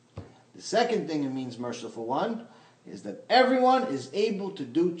 The second thing it means, Merciful One, is that everyone is able to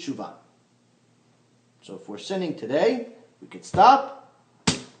do tshuva. So if we're sinning today, we could stop,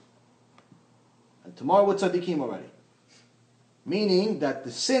 and tomorrow we're tzaddikim already. Meaning that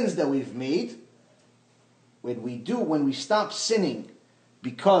the sins that we've made, when we stop sinning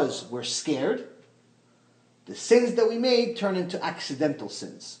because we're scared, the sins that we made turn into accidental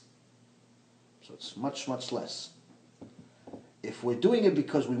sins. So it's much, much less. If we're doing it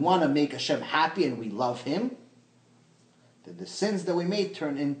because we want to make Hashem happy and we love Him, then the sins that we made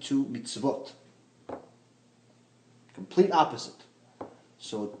turn into mitzvot. Complete opposite.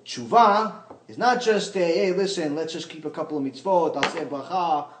 So tshuva is not just, hey, listen, let's just keep a couple of mitzvot, I'll say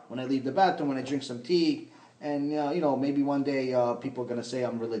bracha when I leave the bathroom, when I drink some tea, and maybe one day people are going to say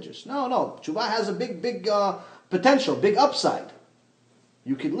I'm religious. No. Tshuva has a big potential, big upside.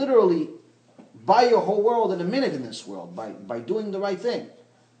 You could literally buy your whole world in a minute in this world by doing the right thing.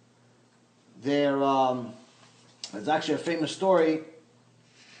 There's actually a famous story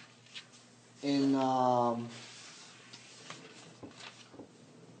in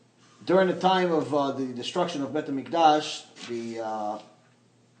during the time of the destruction of Bet HaMikdash,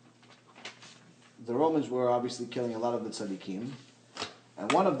 the Romans were obviously killing a lot of the tzaddikim,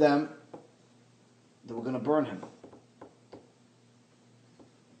 and one of them, they were going to burn him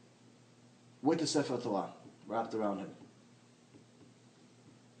with the Sefer Torah wrapped around him.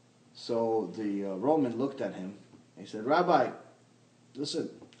 So the Roman looked at him. He said, "Rabbi,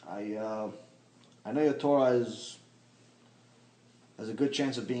 listen, I know your Torah has a good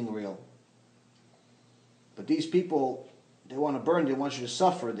chance of being real, but these people, they want to burn. They want you to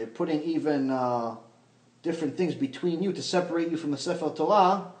suffer. They're putting even different things between you to separate you from the Sefer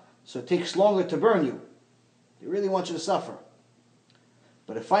Torah, so it takes longer to burn you. They really want you to suffer.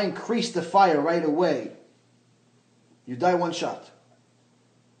 But if I increase the fire right away, you die one shot.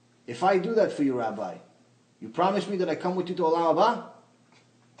 If I do that for you, Rabbi, you promise me that I come with you to Olam Haba?"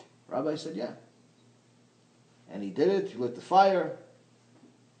 Rabbi said, "Yeah." And he did it. He lit the fire.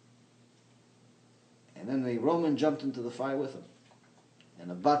 And then the Roman jumped into the fire with him. And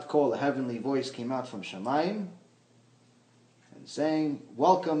a bat kol, a heavenly voice, came out from Shamayim and saying,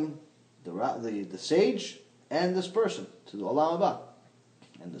 "Welcome the sage and this person to the Olam Haba."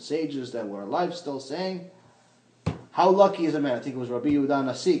 And the sages that were alive still saying, "How lucky is a man," I think it was Rabbi Yehuda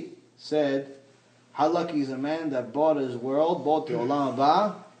Nasi, said, "How lucky is a man that bought his world, bought the Olam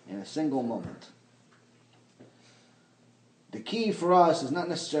Haba in a single moment." The key for us is not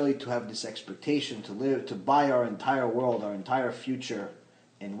necessarily to have this expectation to buy our entire world, our entire future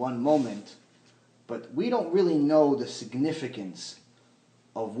in one moment, but we don't really know the significance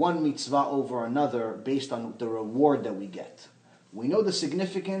of one mitzvah over another based on the reward that we get. We know the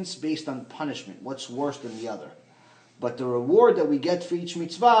significance based on punishment, what's worse than the other. But the reward that we get for each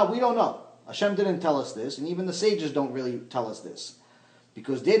mitzvah, we don't know. Hashem didn't tell us this, and even the sages don't really tell us this.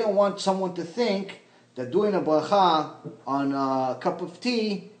 Because they don't want someone to think that doing a bracha on a cup of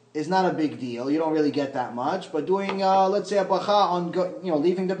tea is not a big deal. You don't really get that much. But doing, let's say, a bracha on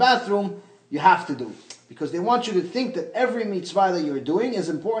leaving the bathroom, you have to do. Because they want you to think that every mitzvah that you're doing is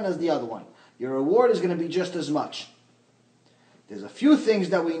important as the other one. Your reward is going to be just as much. There's a few things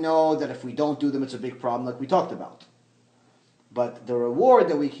that we know that if we don't do them, it's a big problem, like we talked about. But the reward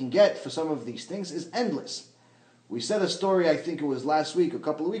that we can get for some of these things is endless. We said a story, I think it was last week, a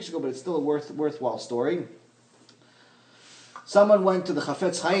couple of weeks ago, but it's still a worthwhile story. Someone went to the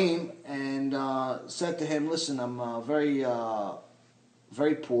Chafetz Chaim and said to him, "Listen, I'm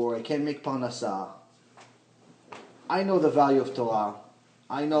very poor. I can't make parnasah. I know the value of Torah.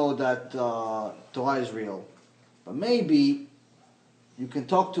 I know that Torah is real. But maybe you can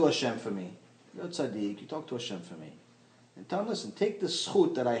talk to Hashem for me. You're a tzaddik, you talk to Hashem for me. And tell him, listen, take the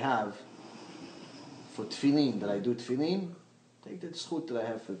schut that I have for tefillin, that I do tefillin, take the schut that I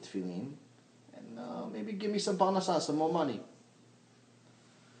have for tefillin, and maybe give me some parnasah, some more money."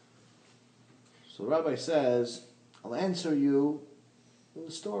 So the rabbi says, "I'll answer you with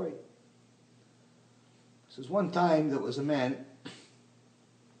a story." He says, one time there was a man,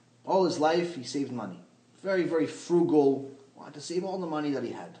 all his life he saved money. Very, very frugal, wanted to save all the money that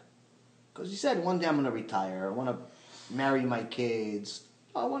he had. Because he said, one day I'm going to retire, I want to marry my kids,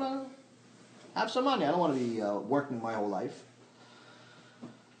 I want to have some money, I don't want to be working my whole life.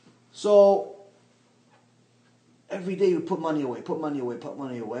 So, every day he would put money away.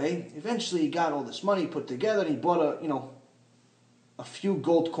 Eventually he got all this money put together and he bought a few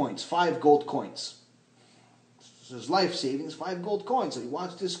gold coins, 5 gold coins. This is his life savings, 5 gold coins. So he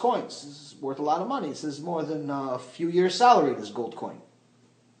wants this coins. This is worth a lot of money. This is more than a few years' salary, this gold coin.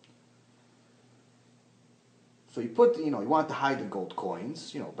 So he he wanted to hide the gold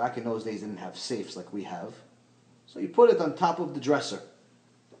coins. Back in those days they didn't have safes like we have. So he put it on top of the dresser.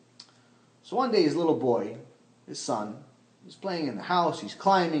 So one day his little boy, his son, he's playing in the house, he's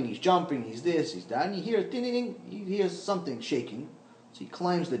climbing, he's jumping, he's this, he's that, and he hears ding, ding, ding, he hears something shaking. So he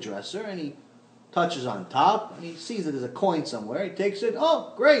climbs the dresser and he touches on top and he sees that there's a coin somewhere. He takes it,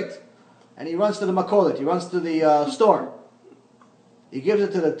 oh, great. And he runs to the makolet, he runs to the store. He gives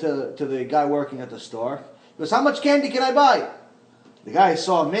it to the guy working at the store. He goes, how much candy can I buy? The guy is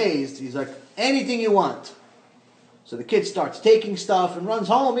so amazed, he's like, anything you want. So the kid starts taking stuff and runs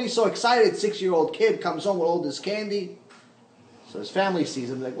home. He's so excited. 6-year-old kid comes home with all this candy. So his family sees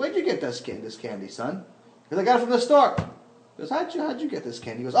him. Like, where'd you get this candy, son? Because I got it from the store. He goes, how'd you get this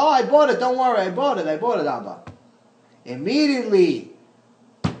candy? He goes, oh, I bought it. Don't worry, I bought it, Abba. Immediately,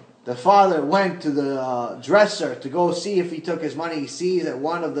 the father went to the dresser to go see if he took his money. He sees that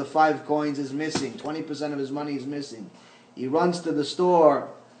one of the 5 coins is missing. 20% of his money is missing. He runs to the store.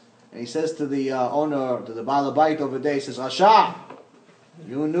 And he says to the owner, to the Baal Bayit over there, he says, Rasha,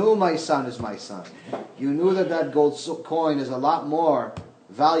 you knew my son is my son. You knew that gold coin is a lot more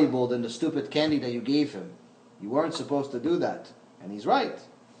valuable than the stupid candy that you gave him. You weren't supposed to do that. And he's right.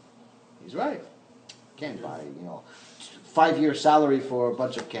 He's right. Can't buy, 5-year salary for a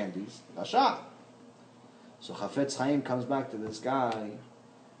bunch of candies. Rasha. So Chafetz Chaim comes back to this guy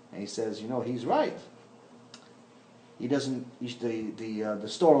and he says, he's right. He doesn't. The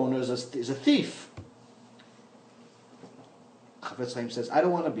store owner is a thief. Chafetz Chaim says, I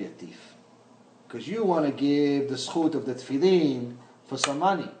don't want to be a thief, because you want to give the zchut of the tefillin for some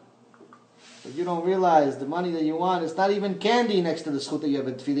money, but you don't realize the money that you want is not even candy next to the zchut that you have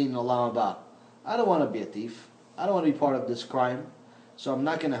in tefillin in Olam Haba. I don't want to be a thief. I don't want to be part of this crime, so I'm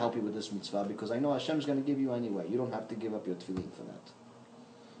not going to help you with this mitzvah, because I know Hashem's going to give you anyway. You don't have to give up your tefillin for that.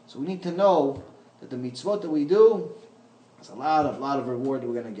 So we need to know that the mitzvot that we do, there's a lot of reward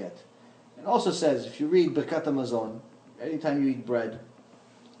we're going to get. It also says, if you read Birkat HaMazon, anytime you eat bread,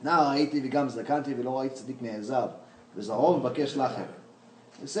 now Ha'iti v'gam zdakanti v'lo ha'iti tzadik me'ezav v'zahov v'bakesh lachem.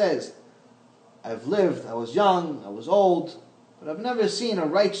 It says, I've lived, I was young, I was old, but I've never seen a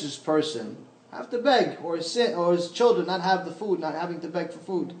righteous person have to beg, or his children not have the food, not having to beg for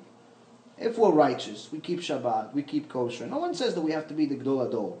food. If we're righteous, we keep Shabbat, we keep kosher. No one says that we have to be the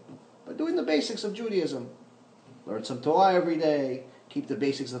Gdol Adol, but doing the basics of Judaism. Learn some Torah every day, keep the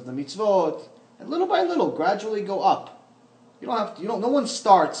basics of the mitzvot, and little by little, gradually go up. You don't have to, no one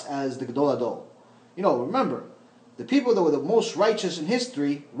starts as the Gadol Adol. Remember, the people that were the most righteous in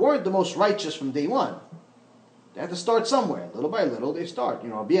history weren't the most righteous from day one. They had to start somewhere. Little by little, they start.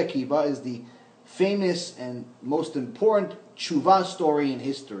 Rabbi Akiva is the famous and most important tshuva story in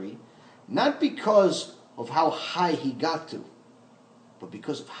history, not because of how high he got to, but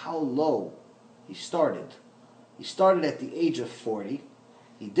because of how low he started. He started at the age of 40.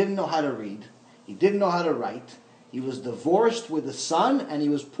 He didn't know how to read. He didn't know how to write. He was divorced with a son, and he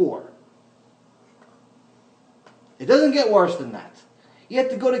was poor. It doesn't get worse than that. He had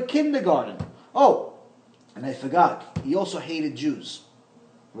to go to kindergarten. Oh, and I forgot, he also hated Jews,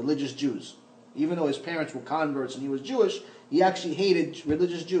 religious Jews. Even though his parents were converts and he was Jewish, he actually hated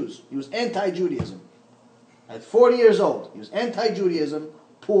religious Jews. He was anti-Judaism. At 40 years old, he was anti-Judaism,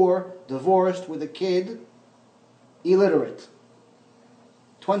 poor, divorced, with a kid, illiterate.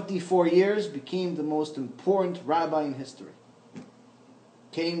 24 years, became the most important rabbi in history.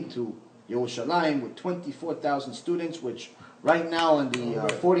 Came to Yerushalayim with 24,000 students, which right now in the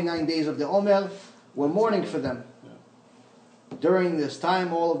 49 days of the Omer, we're mourning for them. During this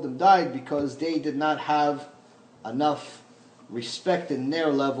time, all of them died because they did not have enough respect in their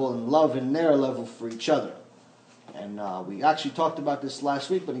level and love in their level for each other. And we actually talked about this last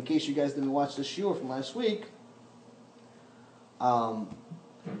week, but in case you guys didn't watch the shiur from last week,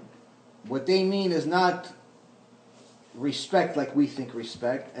 what they mean is not respect like we think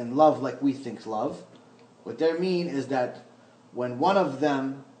respect and love like we think love. What they mean is that when one of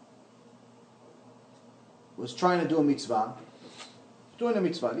them was trying to do a mitzvah, doing a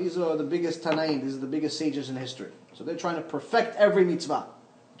mitzvah, these are the biggest Tanaim, these are the biggest sages in history. So they're trying to perfect every mitzvah.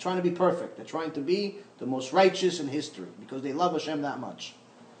 They're trying to be perfect. They're trying to be the most righteous in history because they love Hashem that much.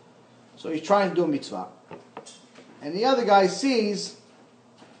 So he's trying to do a mitzvah. And the other guy sees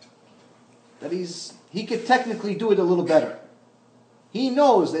that he could technically do it a little better. He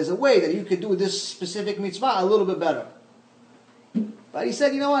knows there's a way that you could do this specific mitzvah a little bit better. But he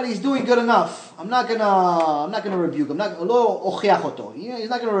said, you know what, he's doing good enough. I'm not gonna rebuke him. He's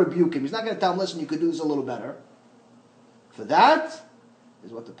not gonna rebuke him. He's not gonna tell him, listen, you could do this a little better. For that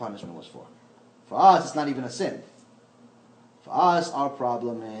is what the punishment was for. For us, it's not even a sin. For us, our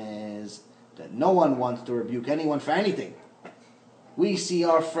problem is that no one wants to rebuke anyone for anything. We see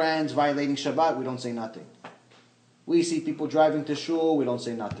our friends violating Shabbat, we don't say nothing. We see people driving to shul, we don't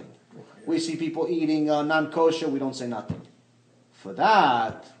say nothing. We see people eating non-kosher, we don't say nothing. For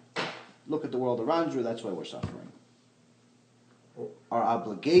that, look at the world around you, that's why we're suffering. Our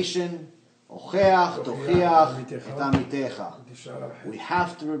obligation, ocheach, tochiach, et amitecha. We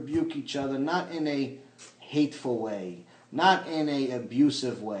have to rebuke each other, not in a hateful way, not in an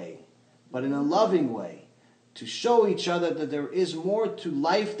abusive way, but in a loving way, to show each other that there is more to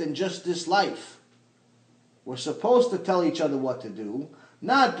life than just this life. We're supposed to tell each other what to do,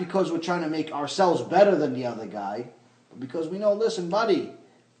 not because we're trying to make ourselves better than the other guy, but because we know, listen, buddy,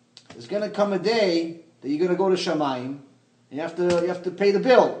 there's going to come a day that you're going to go to Shamayim, and you have to pay the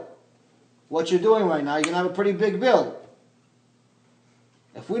bill. What you're doing right now, you're going to have a pretty big bill.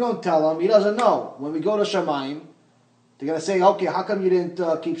 If we don't tell him, he doesn't know. When we go to Shamayim, they're going to say, okay, how come you didn't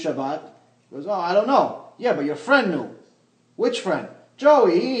keep Shabbat? He goes, oh, I don't know. Yeah, but your friend knew. Which friend?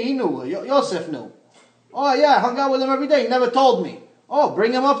 Joey, he knew. Yosef knew. Oh, yeah, I hung out with him every day. He never told me. Oh,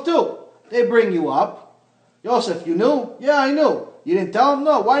 bring him up too. They bring you up. Yosef, you knew? Yeah, I knew. You didn't tell him?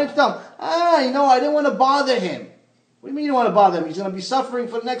 No. Why didn't you tell him? I didn't want to bother him. What do you mean you don't want to bother him? He's going to be suffering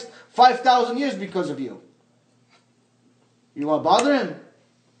for the next 5,000 years because of you. You want to bother him?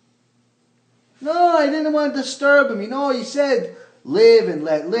 No, I didn't want to disturb him. He said, live and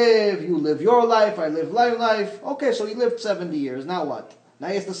let live. You live your life, I live my life. Okay, so he lived 70 years. Now what? Now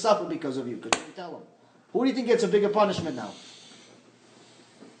he has to suffer because of you, because you didn't tell him. Who do you think gets a bigger punishment now?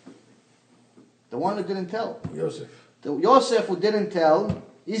 The one who didn't tell. Yosef. The Yosef who didn't tell,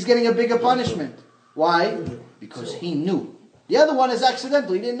 he's getting a bigger punishment. Why? Because he knew. The other one is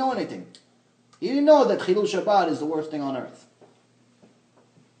accidental. He didn't know anything. He didn't know that Chilul Shabbat is the worst thing on earth.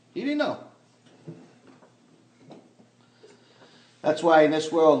 He didn't know. That's why in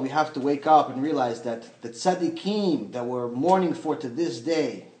this world we have to wake up and realize that the tzaddikim that we're mourning for to this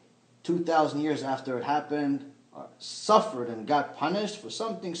day, 2,000 years after it happened, suffered and got punished for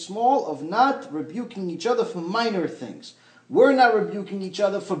something small of not rebuking each other for minor things. We're not rebuking each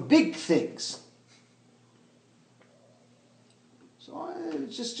other for big things. So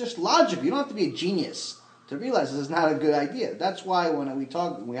it's just logic. You don't have to be a genius to realize this is not a good idea. That's why when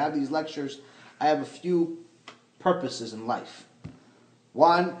we have these lectures, I have a few purposes in life.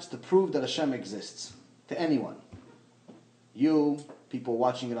 One is to prove that Hashem exists to anyone. You, people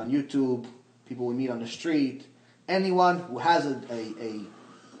watching it on YouTube, people we meet on the street, anyone who has a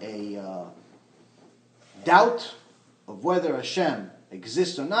doubt of whether Hashem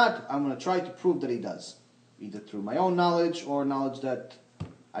exists or not, I'm going to try to prove that He does, either through my own knowledge or knowledge that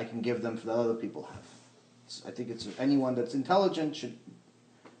I can give them that other people have. I think anyone that's intelligent should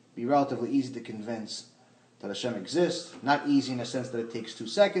be relatively easy to convince that Hashem exists. Not easy in the sense that it takes 2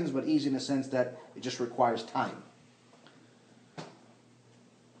 seconds, but easy in the sense that it just requires time.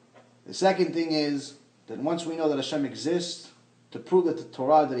 The second thing is that once we know that Hashem exists, to prove that the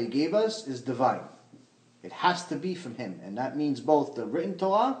Torah that He gave us is divine. It has to be from Him, and that means both the written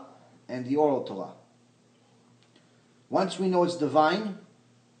Torah and the oral Torah. Once we know it's divine,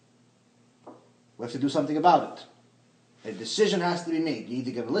 we have to do something about it. A decision has to be made. You're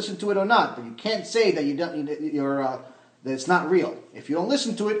either going to listen to it or not, but you can't say that that it's not real. If you don't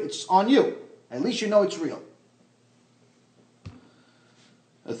listen to it, it's on you. At least you know it's real.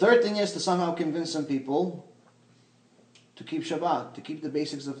 The third thing is to somehow convince some people to keep Shabbat, to keep the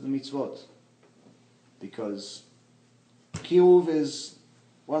basics of the mitzvot. Because Kiyuv is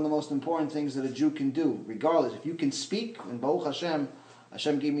one of the most important things that a Jew can do, regardless. If you can speak, and Baruch Hashem,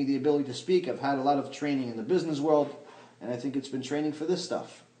 Hashem gave me the ability to speak. I've had a lot of training in the business world, and I think it's been training for this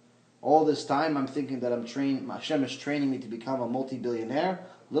stuff. All this time I'm thinking that Hashem is training me to become a multi-billionaire.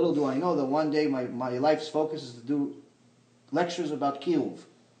 Little do I know that one day my life's focus is to do lectures about Kiyuv.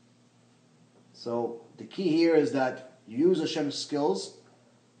 So the key here is that you use Hashem's skills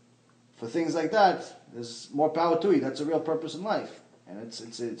for things like that. There's more power to you. That's a real purpose in life. And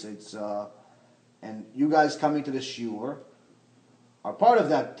and you guys coming to the shiur are part of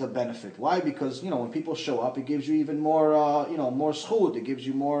that benefit. Why? Because when people show up, it gives you even more more schut. It gives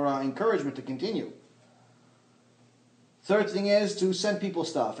you more encouragement to continue. Third thing is to send people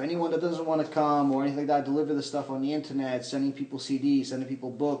stuff. Anyone that doesn't want to come or anything like that, deliver the stuff on the internet, sending people CDs, sending people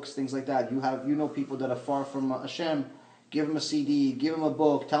books, things like that. You know people that are far from Hashem. Give them a CD, give them a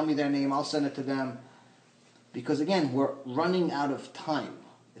book, tell me their name, I'll send it to them. Because again, we're running out of time.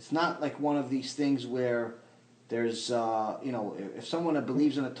 It's not like one of these things where there's, if someone that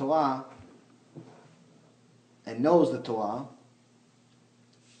believes in the Torah and knows the Torah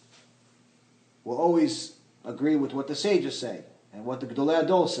will always agree with what the sages say and what the Gedolei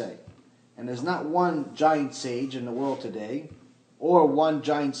Adol say. And there's not one giant sage in the world today or one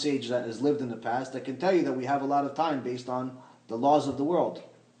giant sage that has lived in the past that can tell you that we have a lot of time based on the laws of the world.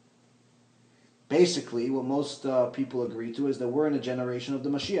 basically what most people agree to is that we're in a generation of the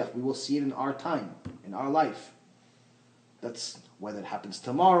Mashiach. We will see it in our time, in our life. That's whether it happens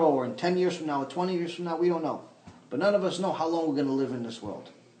tomorrow or in 10 years from now or 20 years from now, we don't know. But none of us know how long we're going to live in this world.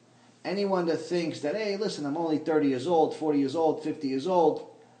 Anyone that thinks that, hey, listen, I'm only 30 years old, 40 years old, 50 years old,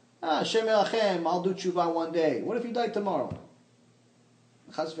 Hashem Elachem, I'll do tshuva one day. What if you die tomorrow?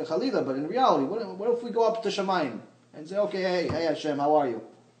 Chas v'chalila, but in reality, what if we go up to Shamayim and say, okay, hey Hashem, how are you?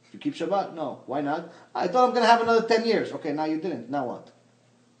 You keep Shabbat? No. Why not? I thought I'm going to have another 10 years. Okay, now you didn't. Now what?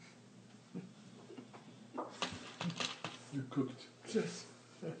 You cooked.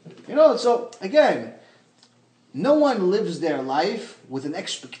 So again, no one lives their life with an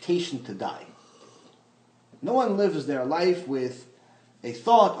expectation to die. No one lives their life with a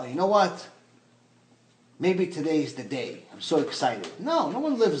thought, oh, you know what? Maybe today's the day. I'm so excited. No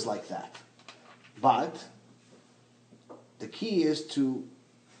one lives like that. But the key is to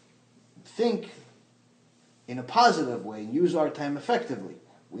think in a positive way and use our time effectively.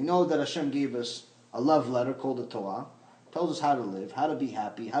 We know that Hashem gave us a love letter called the Torah. It tells us how to live, how to be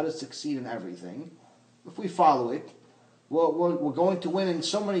happy, how to succeed in everything. If we follow it, we're going to win in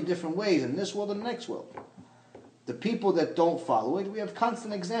so many different ways in this world and the next world. The people that don't follow it, we have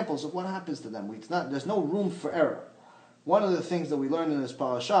constant examples of what happens to them. There's no room for error. One of the things that we learned in this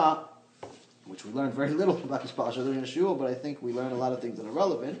Parashat, which we learned very little about this Parashat during the Shiur, but I think we learned a lot of things that are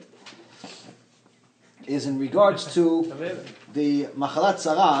relevant, is in regards to the Machalat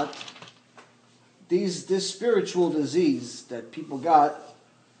Sarat, this spiritual disease that people got.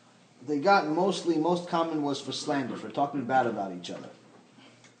 Most common was for slander, for talking bad about each other.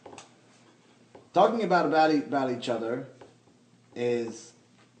 Talking about each other is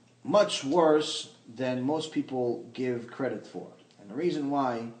much worse than most people give credit for. And the reason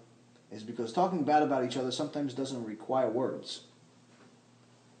why is because talking bad about each other sometimes doesn't require words.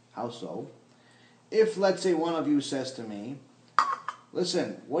 How so? If, let's say, one of you says to me,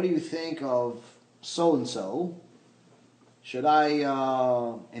 listen, what do you think of so-and-so? Should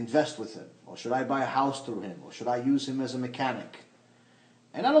I invest with him? Or should I buy a house through him? Or should I use him as a mechanic?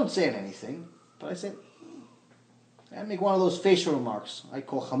 And I don't say anything, but I make one of those facial remarks I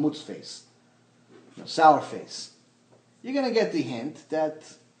call chamutz face, sour face. You're going to get the hint that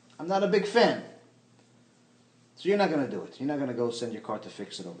I'm not a big fan. So you're not going to do it. You're not going to go send your car to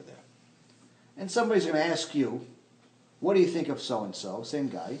fix it over there. And somebody's going to ask you, what do you think of so-and-so, same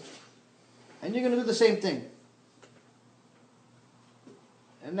guy, and you're going to do the same thing.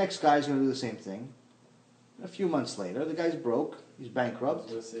 And the next guy's going to do the same thing. A few months later, the guy's broke, he's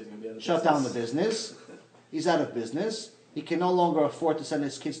bankrupt, shut down the business, he's out of business, he can no longer afford to send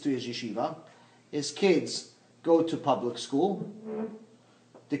his kids to his yeshiva, his kids go to public school,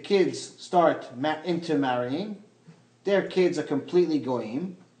 the kids start intermarrying, their kids are completely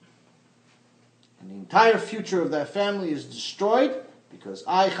goyim, and the entire future of that family is destroyed because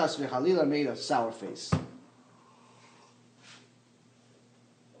I, chas v'chalila, made a sour face.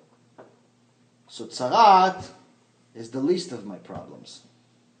 So tzarat is the least of my problems.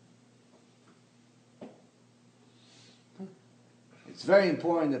 It's very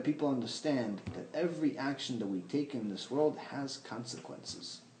important that people understand that every action that we take in this world has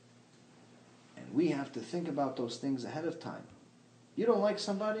consequences. And we have to think about those things ahead of time. You don't like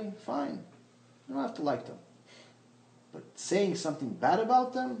somebody? Fine. You don't have to like them. But saying something bad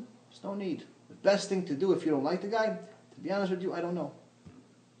about them, there's no need. The best thing to do if you don't like the guy, to be honest with you, I don't know.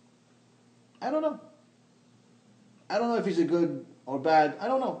 I don't know. I don't know if he's a good or bad. I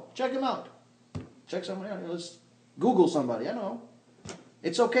don't know. Check him out. Check somebody out. Let's Google somebody. I don't know.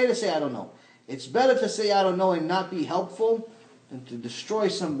 It's okay to say I don't know. It's better to say I don't know and not be helpful than to destroy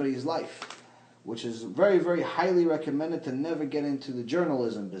somebody's life, which is very, very highly recommended to never get into the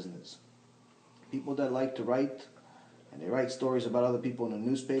journalism business. People that like to write, and they write stories about other people in the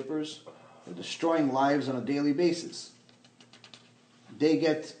newspapers, they're destroying lives on a daily basis. They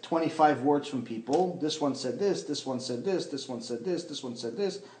get 25 words from people. This one said this one said this one said this one said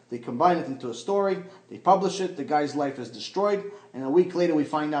this. They combine it into a story. They publish it. The guy's life is destroyed. And a week later we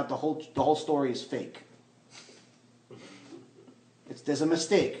find out the whole story is fake. There's a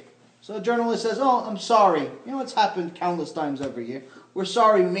mistake. So a journalist says, oh, I'm sorry. You know, it's happened countless times every year. We're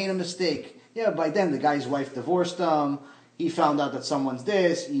sorry, we made a mistake. Yeah, by then the guy's wife divorced him. He found out that someone's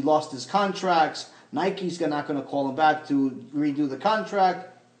this. He lost his contracts. Nike's not going to call him back to redo the contract.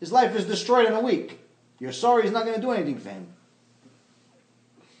 His life is destroyed in a week. You're sorry, he's not going to do anything for him.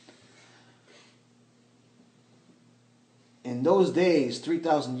 In those days,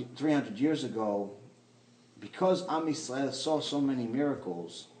 3,300 years ago, because Am Yisrael saw so many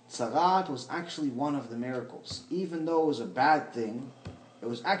miracles, Tzarat was actually one of the miracles. Even though it was a bad thing, it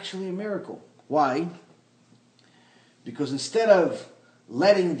was actually a miracle. Why? Because instead of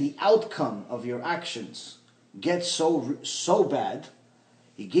letting the outcome of your actions get so bad,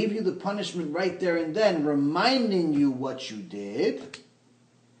 He gave you the punishment right there and then, reminding you what you did,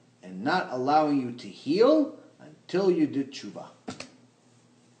 and not allowing you to heal until you did tshuva.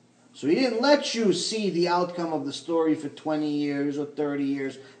 So He didn't let you see the outcome of the story for 20 years or 30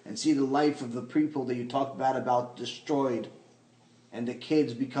 years and see the life of the people that you talked bad about destroyed and the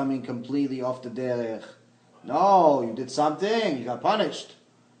kids becoming completely off the derech. No, you did something, you got punished.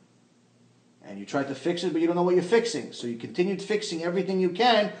 And you tried to fix it, but you don't know what you're fixing. So you continued fixing everything you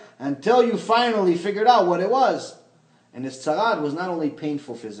can until you finally figured out what it was. And this tzarad was not only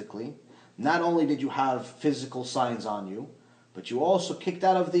painful physically, not only did you have physical signs on you, but you also kicked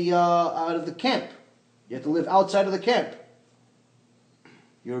out of the camp. You had to live outside of the camp.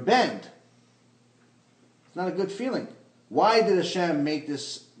 You're banned. It's not a good feeling. Why did Hashem make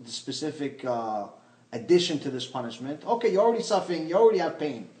this specific addition to this punishment? Okay, you're already suffering. You already have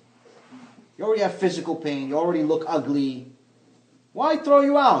pain. You already have physical pain. You already look ugly. Why throw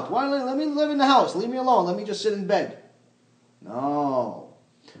you out? Why let me live in the house? Leave me alone. Let me just sit in bed. No.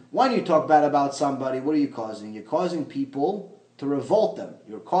 When you talk bad about somebody, what are you causing? You're causing people to revolt them.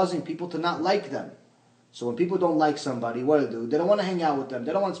 You're causing people to not like them. So when people don't like somebody, what do? They don't want to hang out with them.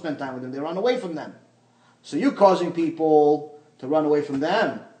 They don't want to spend time with them. They run away from them. So you're causing people to run away from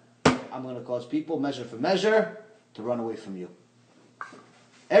them. I'm going to cause people, measure for measure, to run away from you.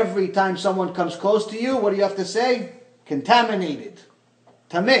 Every time someone comes close to you, what do you have to say? Contaminated.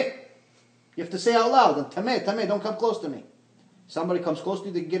 Tameh. You have to say out loud, tameh, tameh, don't come close to me. Somebody comes close to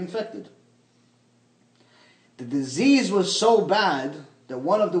you, they get infected. The disease was so bad that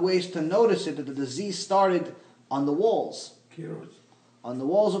one of the ways to notice it, that the disease started on the walls. On the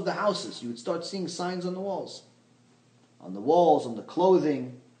walls of the houses. You would start seeing signs on the walls. On the walls, on the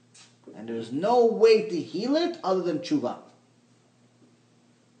clothing. And there's no way to heal it other than tshuva.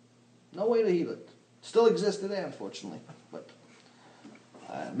 No way to heal it. Still exists today, unfortunately. But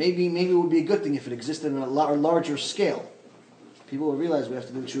maybe it would be a good thing if it existed on a larger scale. People will realize we have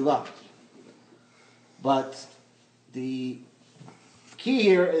to do tshuva. But the key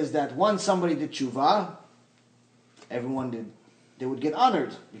here is that once somebody did tshuva, they would get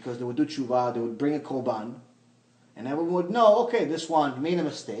honored because they would do tshuva, they would bring a korban, and everyone would know, okay, this one made a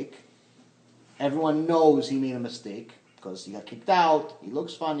mistake. Everyone knows he made a mistake because he got kicked out, he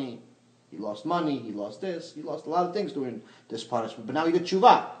looks funny, he lost money, he lost this, he lost a lot of things during this punishment, but now he did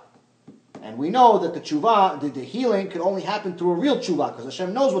tshuva. And we know that the tshuva, the healing, can only happen through a real tshuva because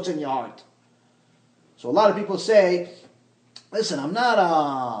Hashem knows what's in your heart. So a lot of people say, listen, I'm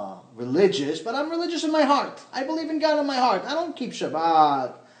not religious, but I'm religious in my heart. I believe in God in my heart. I don't keep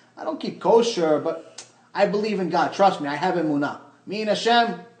Shabbat. I don't keep kosher, but I believe in God. Trust me, I have emunah. Me and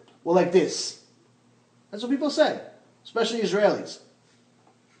Hashem, we're like this. That's what people say, especially Israelis.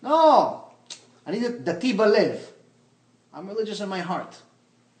 No, I need a dati balev. I'm religious in my heart.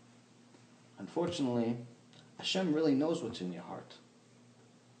 Unfortunately, Hashem really knows what's in your heart.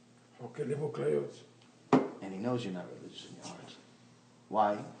 And He knows you're not religious in your heart.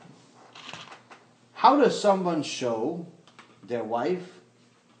 Why? How does someone show their wife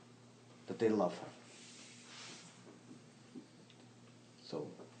that they love her? So,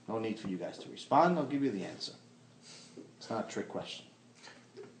 no need for you guys to respond. I'll give you the answer. It's not a trick question.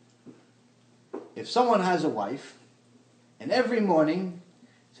 If someone has a wife, and every morning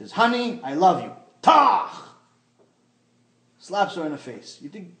says, honey, I love you. Tach! Slaps her in the face. You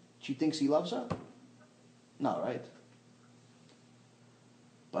think she thinks he loves her? No, right?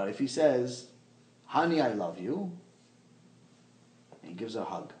 But if he says, honey, I love you, and he gives her a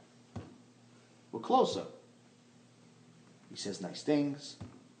hug, we're closer. He says nice things,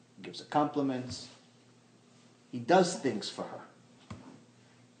 he gives her compliments, he does things for her.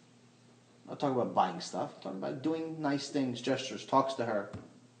 I'm not talking about buying stuff, I'm talking about doing nice things, gestures, talks to her,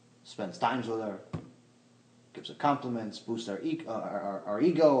 spends time with her, gives her compliments, boosts our ego,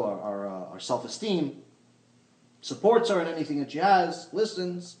 our self-esteem, supports her in anything that she has,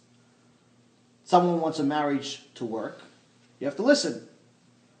 listens. Someone wants a marriage to work, you have to listen.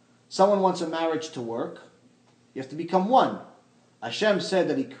 Someone wants a marriage to work, you have to become one. Hashem said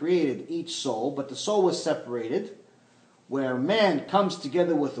that He created each soul, but the soul was separated. Where man comes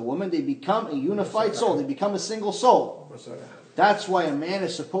together with a woman, they become a unified soul. They become a single soul. That's why a man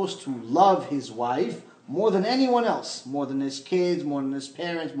is supposed to love his wife more than anyone else. More than his kids, more than his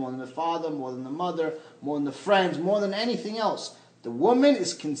parents, more than the father, more than the mother, more than the friends, more than anything else. The woman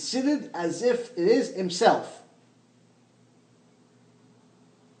is considered as if it is himself.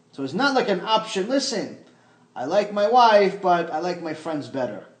 So it's not like an option. Listen, I like my wife, but I like my friends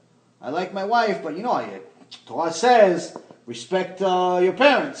better. I like my wife, but Torah says, respect your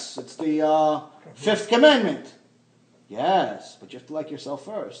parents. It's the fifth commandment. Yes, but you have to like yourself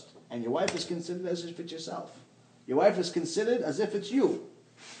first. And your wife is considered as if it's yourself. Your wife is considered as if it's you.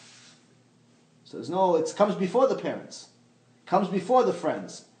 So it comes before the parents. Comes before the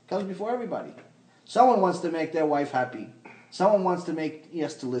friends. Comes before everybody. Someone wants to make their wife happy. Someone wants to he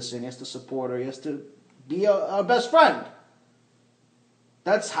has to listen, he has to support her, he has to be a best friend.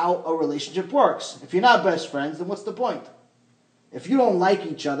 That's how a relationship works. If you're not best friends, then what's the point? If you don't like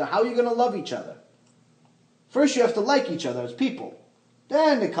each other, how are you going to love each other? First you have to like each other as people.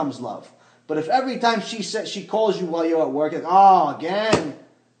 Then it comes love. But if every time she calls you while you're at work, again,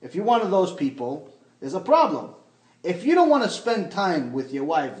 if you're one of those people, there's a problem. If you don't want to spend time with your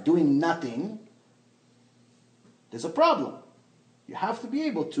wife doing nothing, there's a problem. You have to be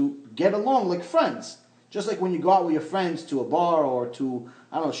able to get along like friends. Just like when you go out with your friends to a bar or to,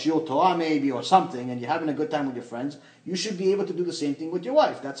 Shiur Torah maybe or something, and you're having a good time with your friends, you should be able to do the same thing with your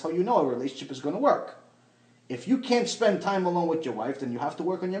wife. That's how you know a relationship is going to work. If you can't spend time alone with your wife, then you have to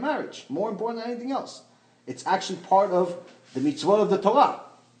work on your marriage. More important than anything else. It's actually part of the mitzvot of the Torah.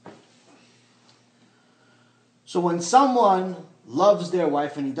 So when someone loves their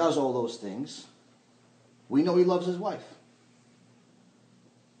wife and he does all those things, we know he loves his wife.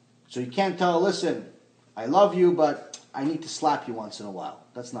 So you can't tell her, listen, I love you, but I need to slap you once in a while.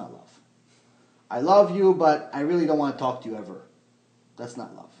 That's not love. I love you, but I really don't want to talk to you ever. That's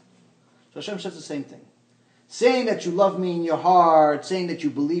not love. So Hashem says the same thing. Saying that you love me in your heart, saying that you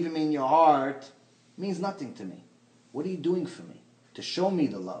believe in me in your heart, means nothing to me. What are you doing for me? To show me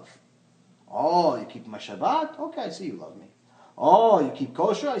the love. Oh, you keep my Shabbat? Okay, I see you love me. Oh, you keep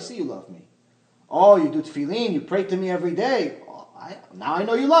kosher? I see you love me. Oh, you do tefillin, you pray to me every day. Now I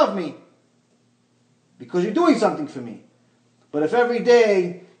know you love me. Because you're doing something for me. But if every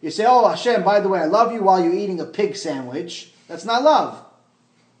day you say, oh Hashem, by the way, I love you while you're eating a pig sandwich, that's not love.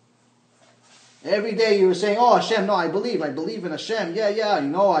 Every day you were saying, oh Hashem, no, I believe in Hashem. Yeah,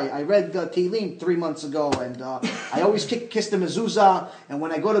 I read Tehillim 3 months ago, and I always kiss the mezuzah, and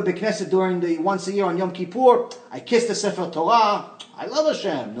when I go to Beit Knesset during the once a year on Yom Kippur, I kiss the Sefer Torah. I love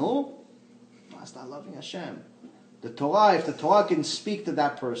Hashem, no? That's not loving Hashem. The Torah, if the Torah can speak to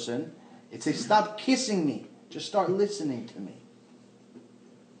that person, it says, stop kissing me, just start listening to me.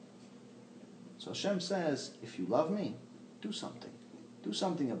 So Hashem says, if you love me, do something. Do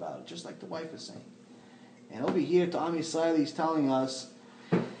something about it, just like the wife is saying. And over here to Am Yisrael, he's telling us,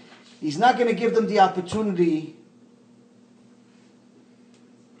 he's not going to give them the opportunity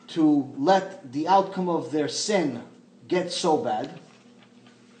to let the outcome of their sin get so bad.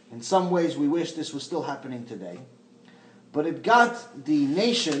 In some ways, we wish this was still happening today. But it got the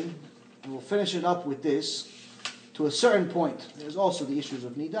nation, and we'll finish it up with this, to a certain point. There's also the issues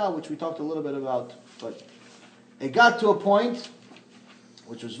of Nidah, which we talked a little bit about. But it got to a point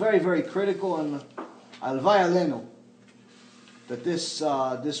which was very, very critical, and alvai alenu, that this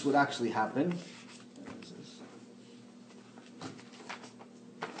would actually happen.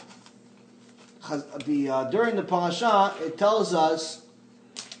 During the Parashat, it tells us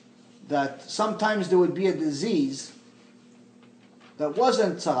that sometimes there would be a disease that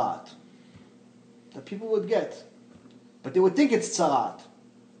wasn't tzarat, that people would get, but they would think it's tzarat.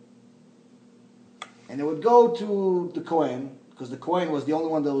 And they would go to the Kohen, because the Kohen was the only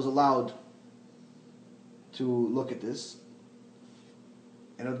one that was allowed to look at this.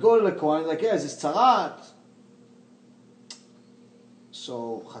 And it would go to the Kohen, like, yes, it's tzarat.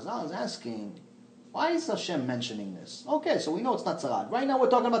 So Chazal is asking, why is Hashem mentioning this? Okay, so we know it's not tzarat. Right now we're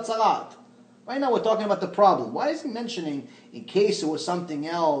talking about tzarat. Right now we're talking about the problem. Why is he mentioning in case it was something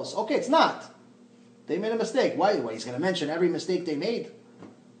else? Okay, it's not. They made a mistake. Why? He's going to mention every mistake they made.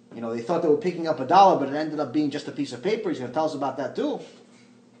 They thought they were picking up $1, but it ended up being just a piece of paper. He's going to tell us about that too.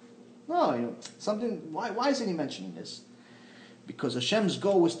 No, something. Why isn't he mentioning this? Because Hashem's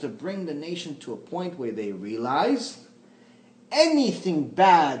goal was to bring the nation to a point where they realize anything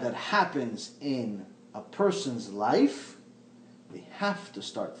bad that happens in a person's life, they have to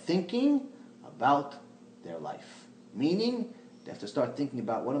start thinking about their life. Meaning, they have to start thinking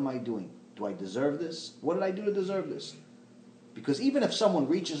about, what am I doing? Do I deserve this? What did I do to deserve this? Because even if someone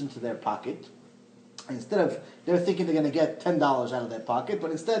reaches into their pocket, instead of, they're thinking they're going to get $10 out of their pocket,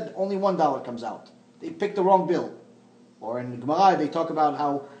 but instead only $1 comes out. They picked the wrong bill. Or in Gemara, they talk about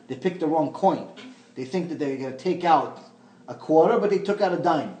how they picked the wrong coin. They think that they're going to take out a quarter, but they took out a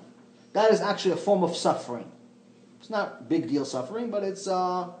dime. That is actually a form of suffering. It's not big deal suffering, but it's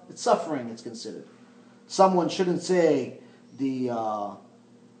suffering, it's considered. Someone shouldn't say the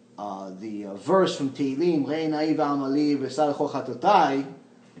verse from Tehillim, Rei na'i v'amali v'salecho chatotai,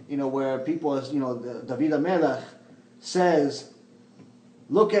 where people, David HaMelech says,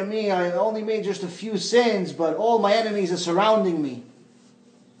 look at me, I only made just a few sins, but all my enemies are surrounding me.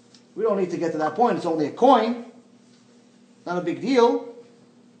 We don't need to get to that point. It's only a coin. Not a big deal.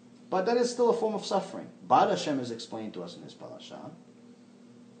 But that is still a form of suffering. But Hashem has explained to us in this parasha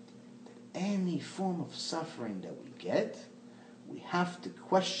that any form of suffering that we get, we have to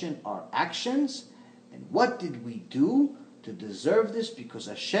question our actions and what did we do to deserve this, because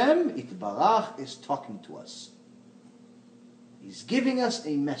Hashem Itbarach is talking to us. He's giving us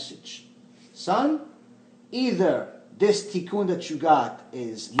a message. Son, either this tikkun that you got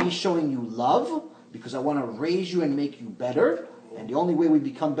is me showing you love because I want to raise you and make you better, and the only way we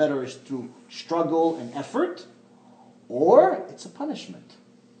become better is through struggle and effort, or it's a punishment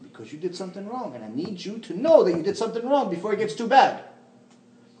because you did something wrong, and I need you to know that you did something wrong before it gets too bad.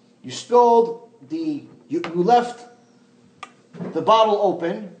 You you left the bottle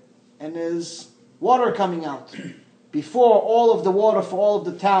open and there's water coming out. Before all of the water for all of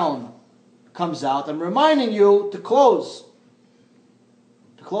the town comes out, I'm reminding you to close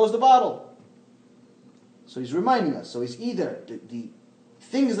the bottle. So he's reminding us. So he's either, the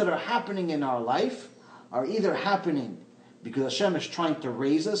things that are happening in our life are either happening because Hashem is trying to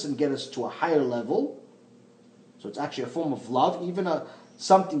raise us and get us to a higher level. So it's actually a form of love. Even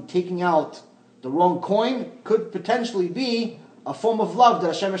something taking out the wrong coin could potentially be a form of love that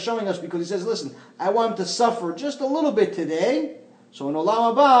Hashem is showing us, because He says, listen, I want him to suffer just a little bit today, so in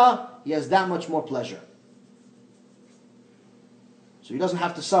Olam Haba, he has that much more pleasure. So he doesn't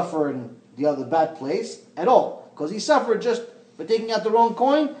have to suffer in the other bad place at all, because he suffered just for taking out the wrong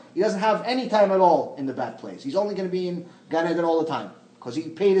coin. He doesn't have any time at all in the bad place. He's only going to be in Gan Eden all the time, because he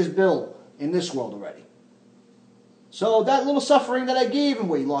paid his bill in this world already. So that little suffering that I gave him,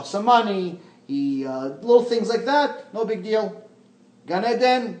 where he lost some money, little things like that, no big deal. Gan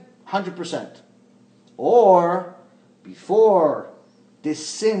Eden, 100%. Or, before this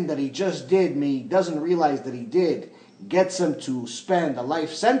sin that he just did, he doesn't realize that he did, gets him to spend a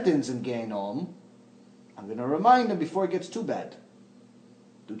life sentence in Gehenom, I'm going to remind him before it gets too bad.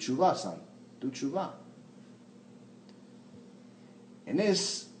 Do tshuva, son. Do tshuva. And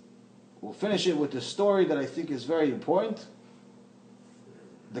this, we'll finish it with a story that I think is very important.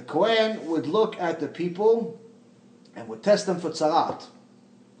 The Kohen would look at the people and would test them for tzarat.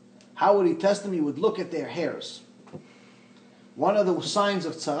 How would he test them? He would look at their hairs. One of the signs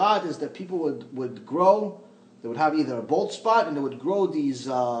of tzarat is that people would grow, they would have either a bald spot, and they would grow these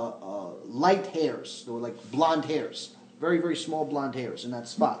light hairs. They were like blonde hairs. Very, very small blonde hairs in that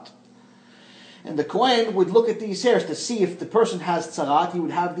spot. And the Kohen would look at these hairs to see if the person has tzarat, he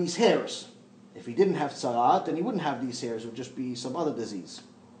would have these hairs. If he didn't have tzarat, then he wouldn't have these hairs. It would just be some other disease.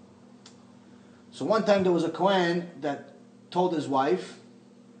 So one time there was a Kohen that told his wife,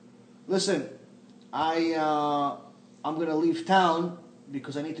 listen, I'm going to leave town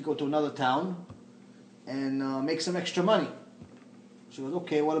because I need to go to another town and make some extra money. She goes,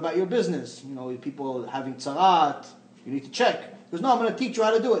 okay, what about your business? People having tzarat, you need to check. He goes, no, I'm going to teach you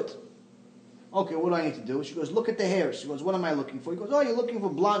how to do it. Okay, what do I need to do? She goes, look at the hairs. She goes, what am I looking for? He goes, oh, you're looking for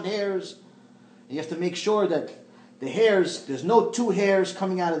blonde hairs. And you have to make sure that the hairs, there's no two hairs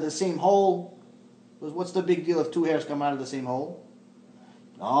coming out of the same hole. He goes, what's the big deal if two hairs come out of the same hole?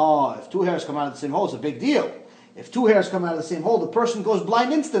 Oh, if two hairs come out of the same hole, it's a big deal. If two hairs come out of the same hole, the person goes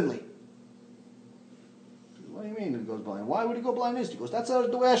blind instantly. What do you mean he goes blind? Why would he go blind instantly? He goes, that's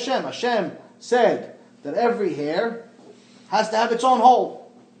the way Hashem said that every hair has to have its own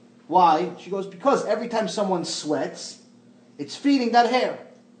hole. Why? She goes, because every time someone sweats, it's feeding that hair.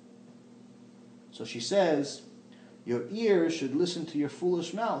 So she says, your ears should listen to your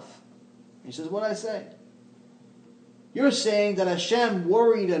foolish mouth. He says, what did I say? You're saying that Hashem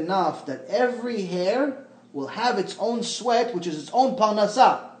worried enough that every hair will have its own sweat, which is its own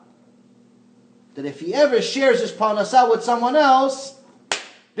parnasah. That if he ever shares his parnasah with someone else,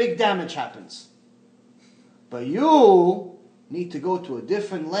 big damage happens. But you need to go to a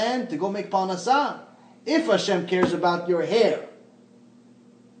different land to go make parnasah. If Hashem cares about your hair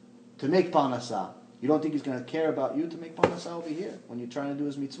to make parnasah, you don't think He's going to care about you to make parnasah over here when you're trying to do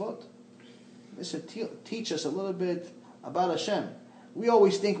His mitzvot? This should teach us a little bit about Hashem. We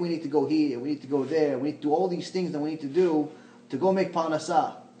always think we need to go here, we need to go there, we need to do all these things that we need to do to go make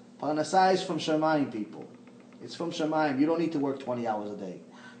parnasah. Parnasah is from Shemayim, people. It's from Shemayim. You don't need to work 20 hours a day.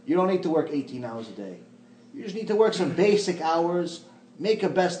 You don't need to work 18 hours a day. You just need to work some basic hours, make a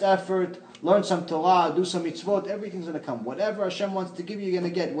best effort, learn some Torah, do some mitzvot. Everything's going to come. Whatever Hashem wants to give you, you're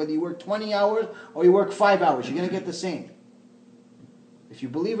going to get. Whether you work 20 hours or you work 5 hours, you're going to get the same. If you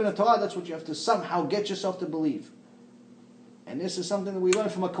believe in the Torah, that's what you have to somehow get yourself to believe. And this is something that we learn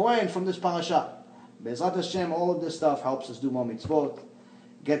from a Kohen from this parasha. Be'ezrat Hashem, all of this stuff helps us do more mitzvot,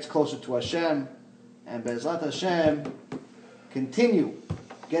 gets closer to Hashem, and Be'ezrat Hashem, continue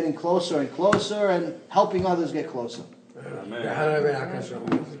getting closer and closer and helping others get closer. Amen.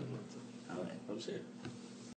 That's it.